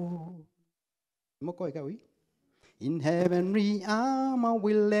Lord in heavenly I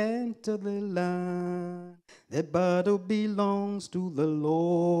will enter the land. The battle belongs to the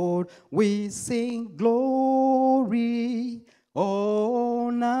Lord. We sing glory,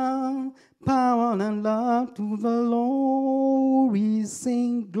 honor, power and love to the Lord. We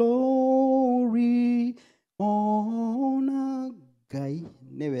sing glory, honor. Ngai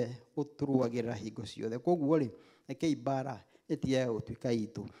newe ũtũrũagĩrĩra hingo ciothe koguo rĩ rekei mbara ĩtige gũtuĩka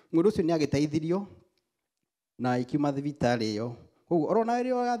itũ mũndũ ũcio nĩ agĩteithirio na ikiuma thibitarĩ ĩyo koguo orona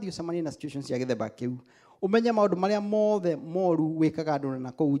rĩrĩa ũgathiĩ ũcemanie na situations cia gĩthemba kĩu ũmenye maũndũ marĩa mothe moru wĩkaga andũ na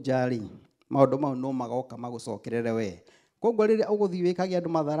kũu nja rĩ maũndũ mau no magoka magũcokerere we koguo rĩrĩa ũgũthiĩ wĩkage andũ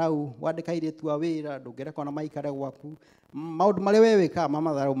matharau wandĩka airĩtu a wĩra ndũngĩreka ona maikare gwaku maũndũ marĩa we wĩkaga ma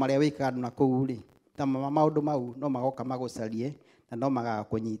matharau marĩa wĩkaga andũ na kũu rĩ ta maũndũ mau no magoka magũcarie na no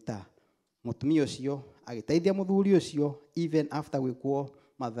magakũnyita mũtumia ũcio agĩteithia mũthuri ũcio even after gwĩkwo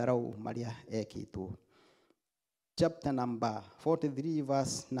matharau marĩa ekĩtwo. Chapter number 43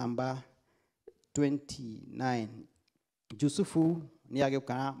 verse number 29. Jusufu nĩ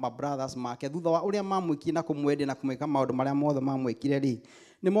agĩũka ma brothers make thutha wa ũrĩa mamwĩkirie na kũmwendia na kũmwĩka maũndũ marĩa mothe mamwĩkire rĩ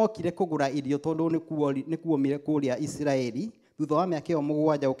nĩ mokire kũgũra irio tondũ nĩ kuomire kũrĩa Isiraeli thutha wa mĩaka ĩyo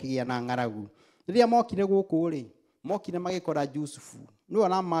 7 gũkĩgĩa na ng'aragu rĩrĩa mokire gũkũ rĩ mokire magĩkora Jusufu nĩwe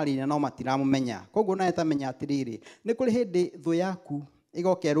aramarĩria no matiramũmenya koguo nawe tamenya atĩrĩrĩ nĩ kũrĩ hĩndĩ thũ yaku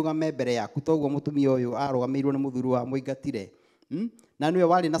igoka ĩrũgame mbere yaku toguo mũtumia ũyũ arũgamĩirwo nĩ mũthuri wa mũingatire na nĩwe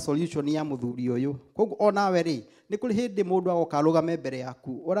warĩ na solution ya mũthuri ũyũ koguo onawe rĩ nĩ kũrĩ hĩndĩ mũndũ agoka arũgame mbere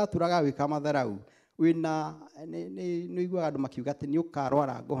yaku ũratũraga gwĩka matharau wĩna nĩ iguaga andũ makiuga atĩ nĩ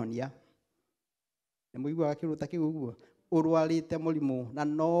ũkarwara ngohonia nĩ mũiguaga kĩrũ ta kĩu ũguo ũrwarĩte mũrimũ na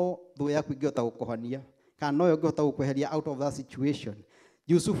no thũ yaku ingĩhota gũkũhonia kana no ũngĩhota gũkweheria out of that situation.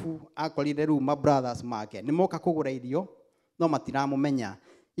 Jusufu akorire rĩu ma brothers make nĩ moka kũgũra irio no matiramũmenya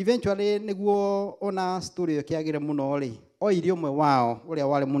eventually nĩguo ona story ĩyo kĩagĩre mũno rĩ oirie ũmwe wao ũrĩa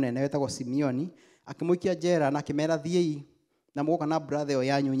warĩ mũnene wetagwo Simeoni akĩmũikia njera na akĩmera thiĩi na mũgoka na brother ũyũ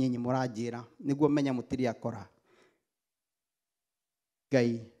yanyu nyinyi mũranjĩra nĩguo menya mũtirĩ akora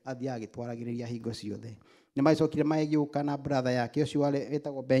Ngai athiaga agĩtwaragĩrĩria hingo ciothe nĩ macokire magĩũka na brother yake ũcio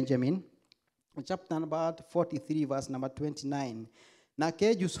wetagwo Benjamin. Chapter number 43 verse number 29.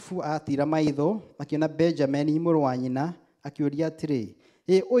 Nake Jusufu atira maitho akĩona Benjamin mũrũ wa nyina akĩũria atĩrĩ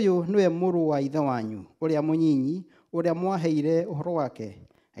ũyũ nĩwe mũrũ wa ithe wanyu ũrĩa mũnyinyi ũrĩa mwaheire ũhoro wake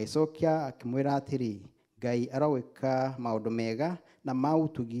agĩcokia akĩmwĩra atĩrĩ, Ngai arogwĩka maũndũ mega na ma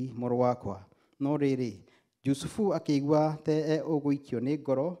ũtugi mũrũ wakwa. No rĩrĩ, Jusufu akĩigua te ũgũikio nĩ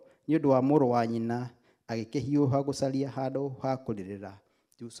ngoro nĩ ũndũ wa mũrũ wa nyina, agĩkĩhiũha gũcaria handũ ha kũrĩrĩra.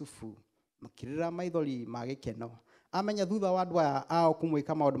 Jusufu makĩrĩra maithori ma gĩkeno, amenya thutha wa andũ aya ao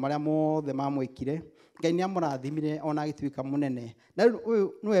kũmwĩka maũndũ marĩa mothe mamwĩkire, Ngai nĩ amũrathimire ona agĩtuĩka mũnene. Na rĩu ũyũ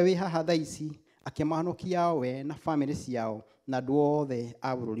nĩwe wĩ haha thaa ici akĩmahonokia we na family ciao na andũ othe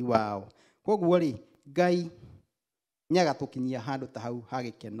a bũrũri wao. Koguo rĩ, Ngai nĩagatũkinyia handũ ta hau ha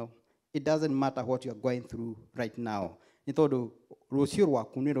gĩkeno. It doesn't matter what you are going through right now. Nĩ tondũ rũciũ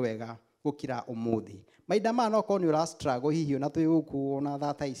rwaku nĩ rwega gũkĩra ũmũthĩ. Mahinda maya no korwo nĩ ũra struggle hihi ona twĩ gũkũ ona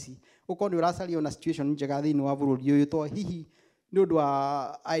thata ici, ũkorwo nĩ ũracaria ona situation njega thĩinĩ wa bũrũri ũyũ, to hihi nĩ ũndũ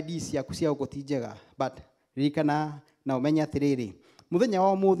wa ID ciaku cia gũkũ ti njega, but ririkana na ũmenye atĩrĩrĩ, mũthenya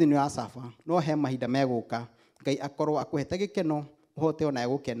wa ũmũthĩ nĩ ũracaba, no he mahinda megũka Ngai akorwo akũhete gĩkeno ũhote ona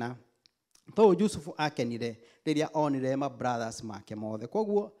gũkena. To Jusufu akenire rĩrĩa onire ma brothers make mothe.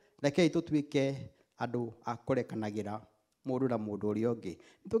 Koguo rekei tũtuĩke andũ a kũrekanagĩra mũndũ na mũndũ ũrĩa ũngĩ.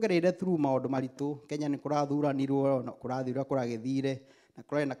 Nĩtũgereire through maũndũ maritũ. Kenya nĩ kũrathuranirwo, kũrathura kũragĩthire, na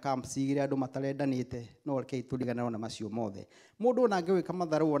kũrarĩ na camps igĩrĩ andũ matarendanĩte, no rekei tũriganĩrwo na macio mothe. Mũndũ ona angĩgwĩka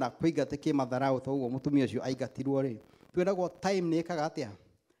matharau ona kwĩingate kĩ matharau ta ũguo mũtumia ũcio aingatirwo rĩ, twĩragwo time nĩ ĩkaga atĩa?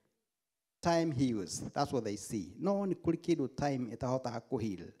 Time heals. That's what they see. No nĩ kũrĩ kĩndũ time ĩtahotaga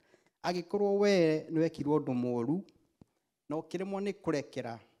kũheal. Agĩkorwo we nĩwekirwo ũndũ mũũru na ũkĩremwo nĩ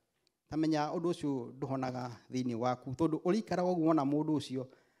kũrekera, tamenya ũndũ ũcio ndũhonaga thĩinĩ waku, tondũ ũrĩikaraga ũguo wona mũndũ ũcio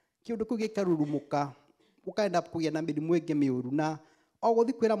kĩũndũ kĩu gĩkarurumũka, ũkaenda kũgĩa na mĩrimũ ĩngĩ mĩũru, na o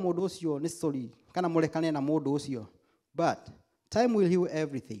gũthiĩ kwĩra mũndũ ũcio nĩ sorry kana mũrekane na mũndũ ũcio, but time will heal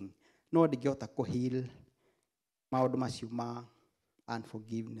everything. No ndingĩhota kũheal maũndũ macio ma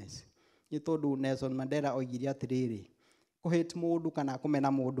unforgiveness. Nĩ tondũ Nelson Mandela oigire atĩrĩrĩ, kũhate mũndũ kana kũmena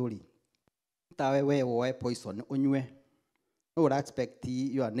mũndũ rĩ, tawe we woe poison ũnyue, no ũra expect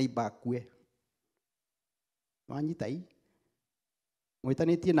your neighbor akue. Wanyita hii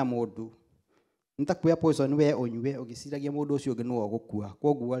mwĩtanĩtie na mũndũ, nĩtakuoya poison we ũnyue ũgĩciragia mũndũ ũcio ũngĩ nĩwe ũgũkua.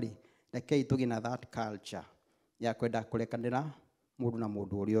 Koguo rĩ, rekei tũgĩe na that culture ya kwenda kũrekanĩra mũndũ na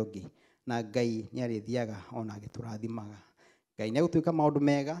mũndũ ũrĩa ũngĩ, na Ngai nĩarĩthiaga ona agĩtũrathimaga. Ngai nĩagũtwĩka maũndũ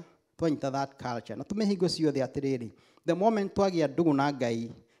mega twanyita that culture, na tũme hingo ciothe atĩrĩrĩ, the moment twagĩa ndũgũ na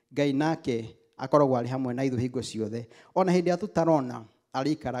Ngai, Ngai nake akoragwo arĩ hamwe na ithuĩ hingo ciothe, ona hĩndĩ ĩrĩa tũtarona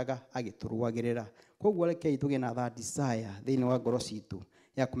arĩikaraga agĩtũrũagĩrĩra. Koguo rekei tũgĩe na that desire thĩinĩ wa ngoro citũ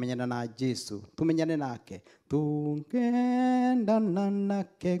ya kũmenyana na Jesu, tũmenyane nake, tũngĩendana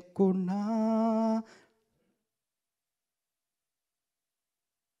nake kũna.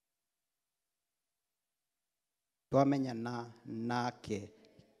 Twamenyana nake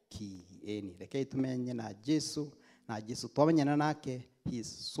ĩni, rekei tũmenye na Jesu, na Jesu twamenyana nake, he is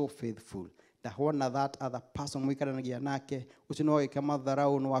so faithful. Ndahona that other person mũikaranagia nake ũcio no agĩka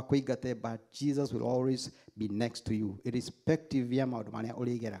matharau no akũingate, but Jesus will always be next to you irrespective ya maũndũ marĩa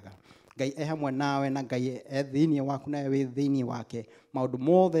ũrĩgeraga. Ngai e hamwe nawe, na Ngai e thĩinĩ waku nawe wĩ thĩinĩ wake. Maũndũ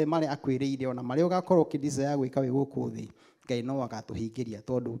mothe marĩa akwĩrĩire ona marĩa ũgakorwo ũkĩdesire gwĩka wĩ gũkũ thĩ, Ngai no agatũhingĩria,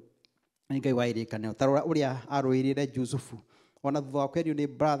 tondũ nĩ Ngai wa iririkano. Tarora ũrĩa arũĩrĩire Jusufu, ona thutha wa kwendio nĩ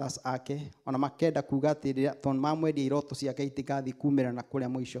brothers ake, ona makenda kuga atĩ tondũ mamwendia iroto ciake itigathiĩ kumĩra na kũrĩa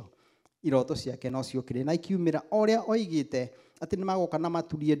mũico, iroto ciake no ciũkĩrĩre na ikiumĩra ũrĩa oigĩte atĩ nĩ magoka na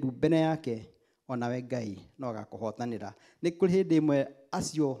maturie ndu mbere yake, onawe Ngai no agakũhotanĩra. Nĩ kũrĩ hĩndĩ ĩmwe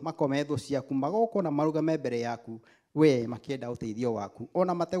acio makome thũ ciaku magoka na marugame mbere yaku, we makĩenda ũteithio waku,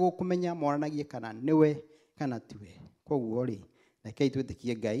 ona mategũkũmenya monanagie kana nĩwe kana tiwe. Koguo rĩ, rekei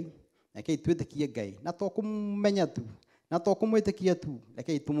twĩtĩkie Ngai, rekei twĩtĩkie Ngai, na to kũmenya tu, na to kũmwĩtĩkia tu,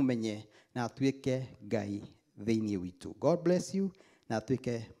 rekei tũmũmenye na atuĩke Ngai thĩinĩ witũ. God bless you, na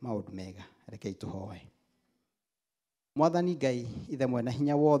atuĩke maũndũ mega. Rekei tũhoe. Mwathani Ngai ithe mwene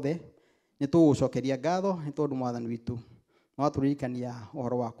hinya wothe, nĩ tũgũcokeria ngatho nĩ tondũ Mwathani witũ no atũririkania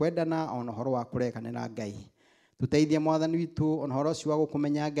ũhoro wa kwendana ona ũhoro wa kũrekanĩra Ngai. Tũteithie Mwathani witũ ona ũhoro ũcio wa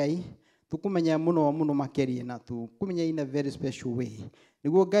gũkũmenya Ngai, tũkũmenya mũno mũno makĩria, na tũkũmenya in a very special way.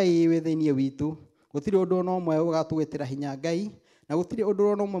 Nĩguo Ngai wĩ thĩinĩ witũ, gũtirĩ ũndũ ona ũmwe ũgatũgwĩtĩra hinya Ngai, na gũtirĩ ũndũ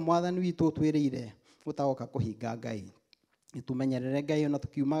ona ũmwe Mwathani witũ ũtwĩrĩire ũtagoka kũhinga Ngai. Nĩtũmenyerere Ngai ona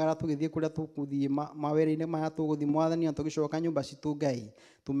tũkiumagara tũgĩthiĩ kũrĩa tũgũthiĩ mawĩra-inĩ maya tũgũthiĩ Mwathani, ona tũgĩcoka nyũmba citũ Ngai,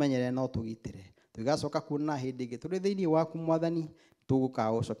 tũmenyerere no tũgitĩre. Tũgacoka kuona hĩndĩ ĩngĩ tũrĩ thĩinĩ waku Mwathani,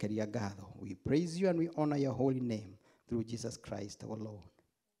 tũgũkaga gũcokeria ngatho. We praise you and we honor your holy name through Jesus Christ our Lord.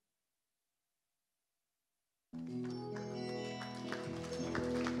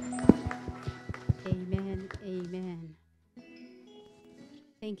 Amen. Amen.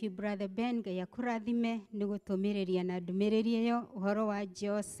 Thank Thank you, Brother Ben. Ngai akurathime nĩ gũtũmĩrĩria na ndũmĩrĩri ĩyo ũhoro wa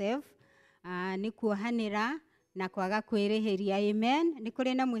Joseph. Nĩ kuohanĩra na kwaga kwĩrĩhĩria. Amen. Nĩ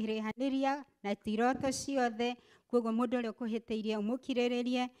kũrĩ na mwĩrĩhanĩria na tiroto ciothe. Koguo mũndũ ũrĩa ũkũhĩtĩirie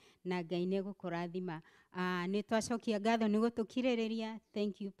ũmũkirĩrĩrie na Ngai nĩ gũkũrathima. Nĩ twacokia ngatho nĩ gũtũkirĩrĩria.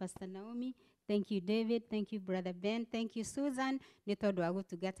 Thank you, Pastor Naomi. Thank you, David. Thank you, Brother Ben. Thank you, Susan. Nĩ tondũ wa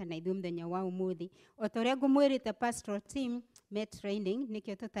gũtungata na ithuĩ mũthenya wa ũmũthĩ. O ta ũrĩa ngũmwĩrĩte pastoral team me training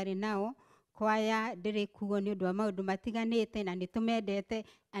nĩkĩo tũtarĩ nao. Kwaya ndĩrĩ kuo nĩ ũndũ wa maũndũ matiganĩte na nĩ tũmendete,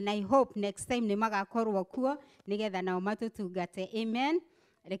 and I hope next time nĩ magakorwo kuo nĩgetha nao matũtungate. Amen.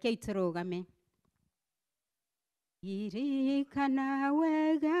 Rekei tũrũgame. Irikana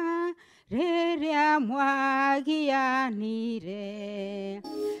wega rĩrĩa mwagianire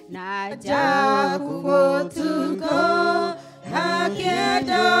na Jakubu tuko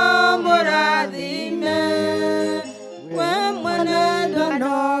akĩenda mũrathime we mwene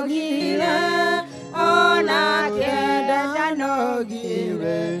ndanogire ona kenda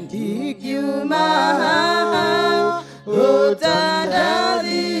ndanogire ndikiuma haha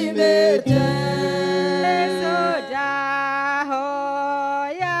ũtandathimĩte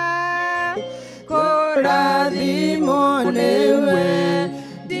kurathimo niwe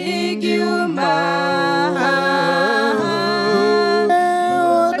ndikiuma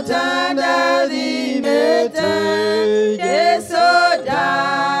utandathimĩte Yesu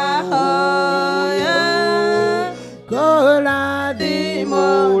ndahoya kurathimo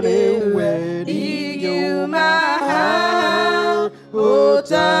niwe ndikiuma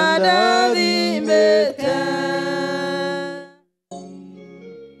utandathimĩte.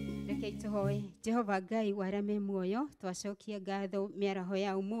 Jehova Ngai wa arĩa me muoyo twacokie ngatho mĩaraho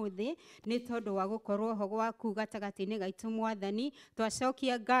ya ũmũthĩ nĩ tondũ wa gũkorwo ho gwaku gatagatĩ-inĩ gaitũ Mwathani.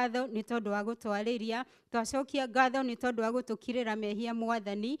 Twacokia ngatho nĩ tondũ wa gũtwarĩria, twacokia ngatho nĩ tondũ wa gũtũkirĩra mehia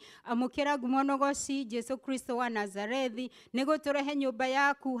Mwathani. Amũkĩra ngumo na ũgooci Jesu Kristo wa Nazarethi nĩ gũtũrehe nyũmba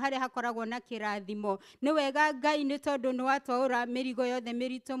yaku harĩa hakoragwo na kĩrathimo. Nĩ wega Ngai nĩ tondũ nĩ watwaũra mĩrigo yothe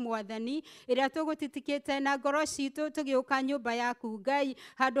mĩritũ Mwathani ĩrĩa tũgũtitikĩte na ngoro citũ tũgĩũka nyũmba yaku Ngai,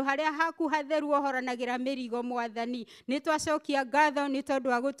 handũ harĩa haku hatheru wohoranagĩra mĩrigo Mwathani. Nĩ twacokia ngatho nĩ tondũ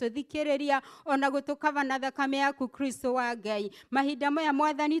wa gũtũthikĩrĩria ona gũtũkava na thakame yaku Kristo wa Ngai. Mahinda maya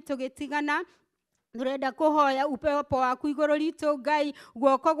Mwathani tũgĩtigana turenda kuhoya upepo waku iguru ritu Ngai,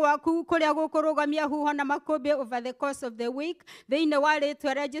 guoko gwaku kuria gukurugamia huho na makũmbĩ over the course of the week thĩinĩ wa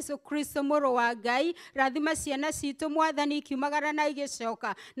rĩtwa rĩa Jesu Kristo mũrũ wa Ngai. Rathima ciana citũ Mwathani ikiumagara na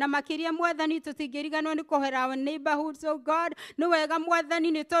igĩcoka, na makĩria Mwathani tũtingĩriganĩrwo nĩ kũhera our neighborhoods, oh God. Nĩ wega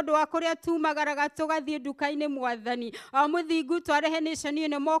Mwathani nĩ tondũ wa kũrĩa tumagaraga tũgathiĩ nduka-inĩ Mwathani. O mũthingu twarehe nation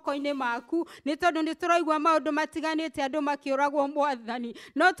ĩno moko-inĩ maku nĩ tondũ nĩ tũraigua maũndũ matiganĩte andũ makĩũragwo Mwathani,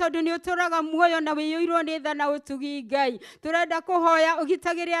 no tondũ nĩ ũtũraga muoyo na wĩyũirwo nĩ tha na ũtugi Ngai. Turenda kuhoya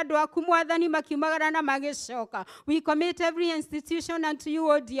ũgitagĩre andũ aku Mwathani makiumagara na magĩcoka. We commit every institution unto you,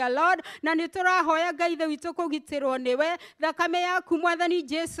 O dear Lord, na nĩ tũrahoya Ngai thĩ witũ kũgitĩrwo nĩwe. Thakame yaku Mwathani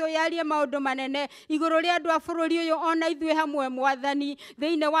Jesu yarie maũndũ manene igũrũ rĩa andũ a bũrũri ũyũ ona ithuĩ hamwe Mwathani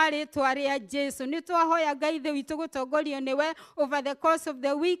thĩinĩ wa rĩtwa rĩa Jesu. Nĩ twahoya Ngai thĩ witũ gũtongorio nĩwe over the course of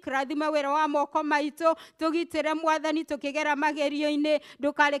the week. Rathima wĩra wa moko maitũ, tũgitĩre Mwathani tũkĩgera magerio-inĩ,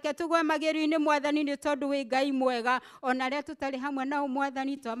 ndũkareke tũgwe magerio-inĩ Mwathani nĩ tondũ wĩ Ngai mwega. Ona arĩa tũtarĩ hamwe nao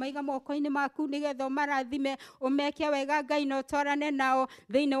Mwathani twamaiga moko-inĩ maku nĩgetha ũmarathime, ũmeke wega Ngai na ũtwarane nao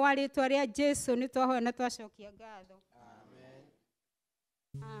thĩinĩ wa rĩtwa rĩa Jesu. Nĩ twahoya na twacokia ngatho.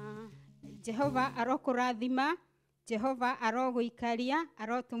 Jehova arokũrathima, Jehova arogũikaria,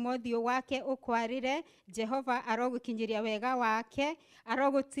 arotũma ũthiũ wake ũkwarĩre, Jehova arogũkinyĩria wega wake,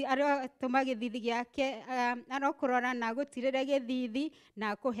 arotũma gĩthithi gĩake, arokũrora na agũtirĩre gĩthithi na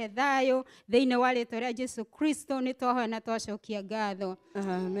akũhe thayũ thĩinĩ wa rĩtwa rĩa Jesu Kristo. Nĩ twahoya na twacokia ngatho.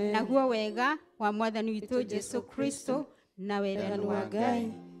 Naguo wega wa Mwathani witũ Jesu Kristo na wendani wa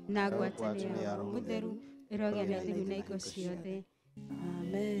Ngai na ngwatanĩro ya Roho Mũtheru ĩrogĩa na ithuĩ na igo ciothe.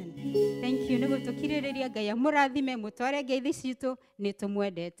 Amen. Thank you. Nĩ gũtũkirĩrĩria Ngai amũrathime, mũtware ngeithi citũ, nĩ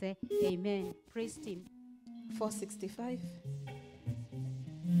tũmwendete. Amen. Praise team. 465.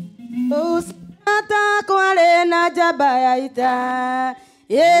 Usata kware na jaba ya ita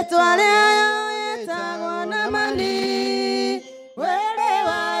yetwa rĩayo yetagwo na mani were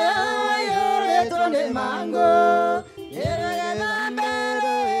wayo yũrĩtwo nĩ mango ĩrĩgetha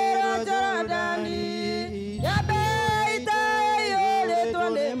mbere ĩro Jorodani yabe ya ita yũrĩtwo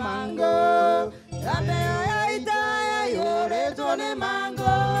nĩ mango yabe ya ita yũrĩtwo nĩ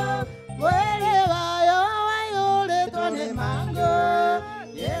mango were wayo yũrĩtwo nĩ mango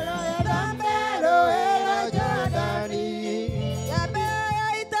ĩrĩgetha mbere ĩro Jorodani yabe ya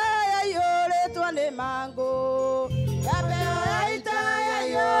ita yũrĩtwo nĩ mango yabe ya ita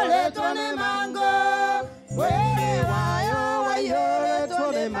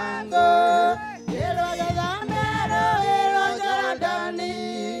mango. Quiero quedarme ero Jordani.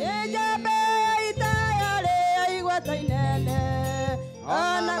 Ella beita yale iguata inene.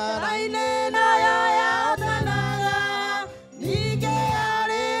 Ana karaine na ya otanaga. Nike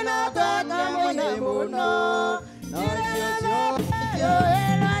yale na taka mone muno. No yo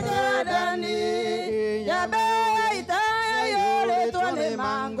ero Jordani. Ya beita yale tuane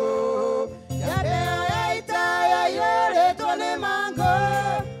mango. Ya beita yale tuane mango.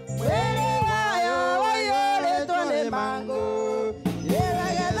 Wele wayo yale tuane mango. Quiero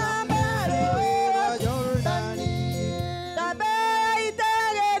quedarme ero Jordani. Ya beita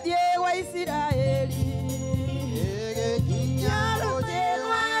Diego Israeli. Nyalo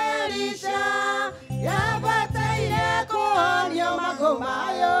Diego Elisha. Ya bataire konyo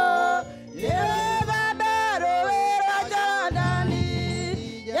magomayo. Yevabero ero Jordani.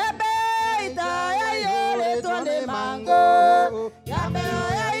 Ya beita yale tuane mango. Ya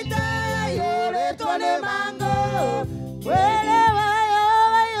beita yale tuane mango. Wele wayo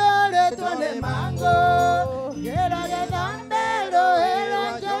yale tuane mango. Quiero quedarme ero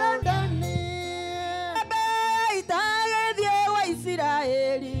Jordani. Ya beita Diego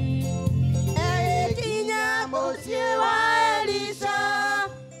Israeli. Ekinya mosie wa Elisha.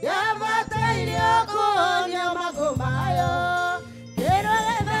 Ya bataire konyo magomayo. Quiero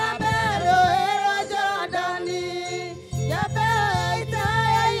quedarme ero Jordani. Ya beita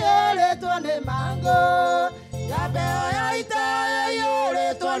yale tuane mango. Ya beita yale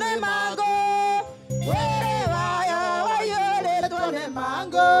tuane mango. Wele wayo yale tuane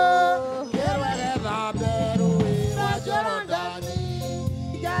mango. Quiero quedarme ero Jordani.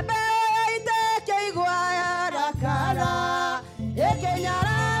 Ya beita que iguaya la cara. Que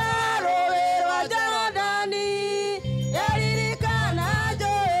ñararo ero Jordani. Eririkana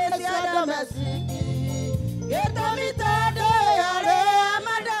yo esiada mesiki. Que tomitado yale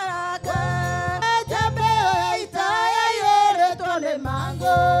amadaka. Ya beita yale tuane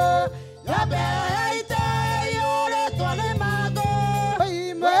mango. Ya beita yale tuane mango.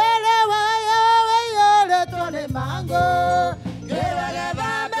 Wele wayo yale tuane mango. Quiero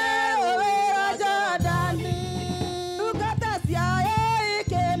quedarme ero Jordani. Ukatasia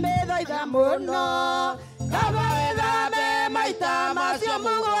que me doy da mono. Kaba dame maita masio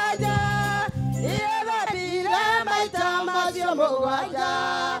muguaya. Eva pila maita masio muguaya.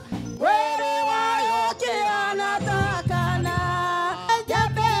 Wele wayo que anatakana. Ya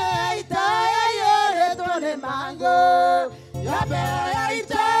beita yale tuane mango. Ya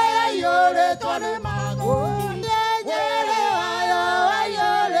beita yale tuane mango. Wele wayo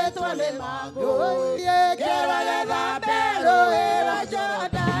yale tuane mango. Quiero quedarme ero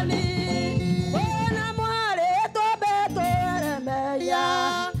Jordani. Buena muere to beto eremeya.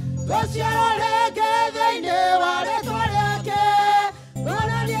 Dosiaro le que veine vale tole que.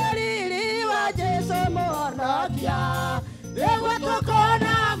 Dona diariri va Jesu mornakia. Dego to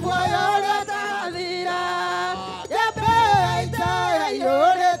kona moyo le tadira. Ya beita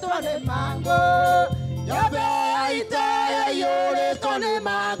yole tuane mango. Ya beita yole tuane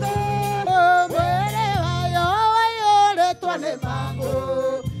mango. Wele wayo yole tuane mango.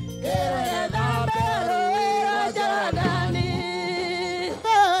 Quiero quedarme ero Jordani.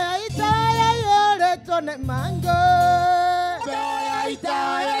 Beita yole tuane mango. Beita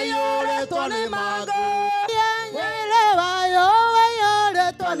yole tuane mango. Wele wayo yole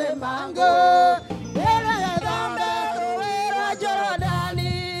tuane mango.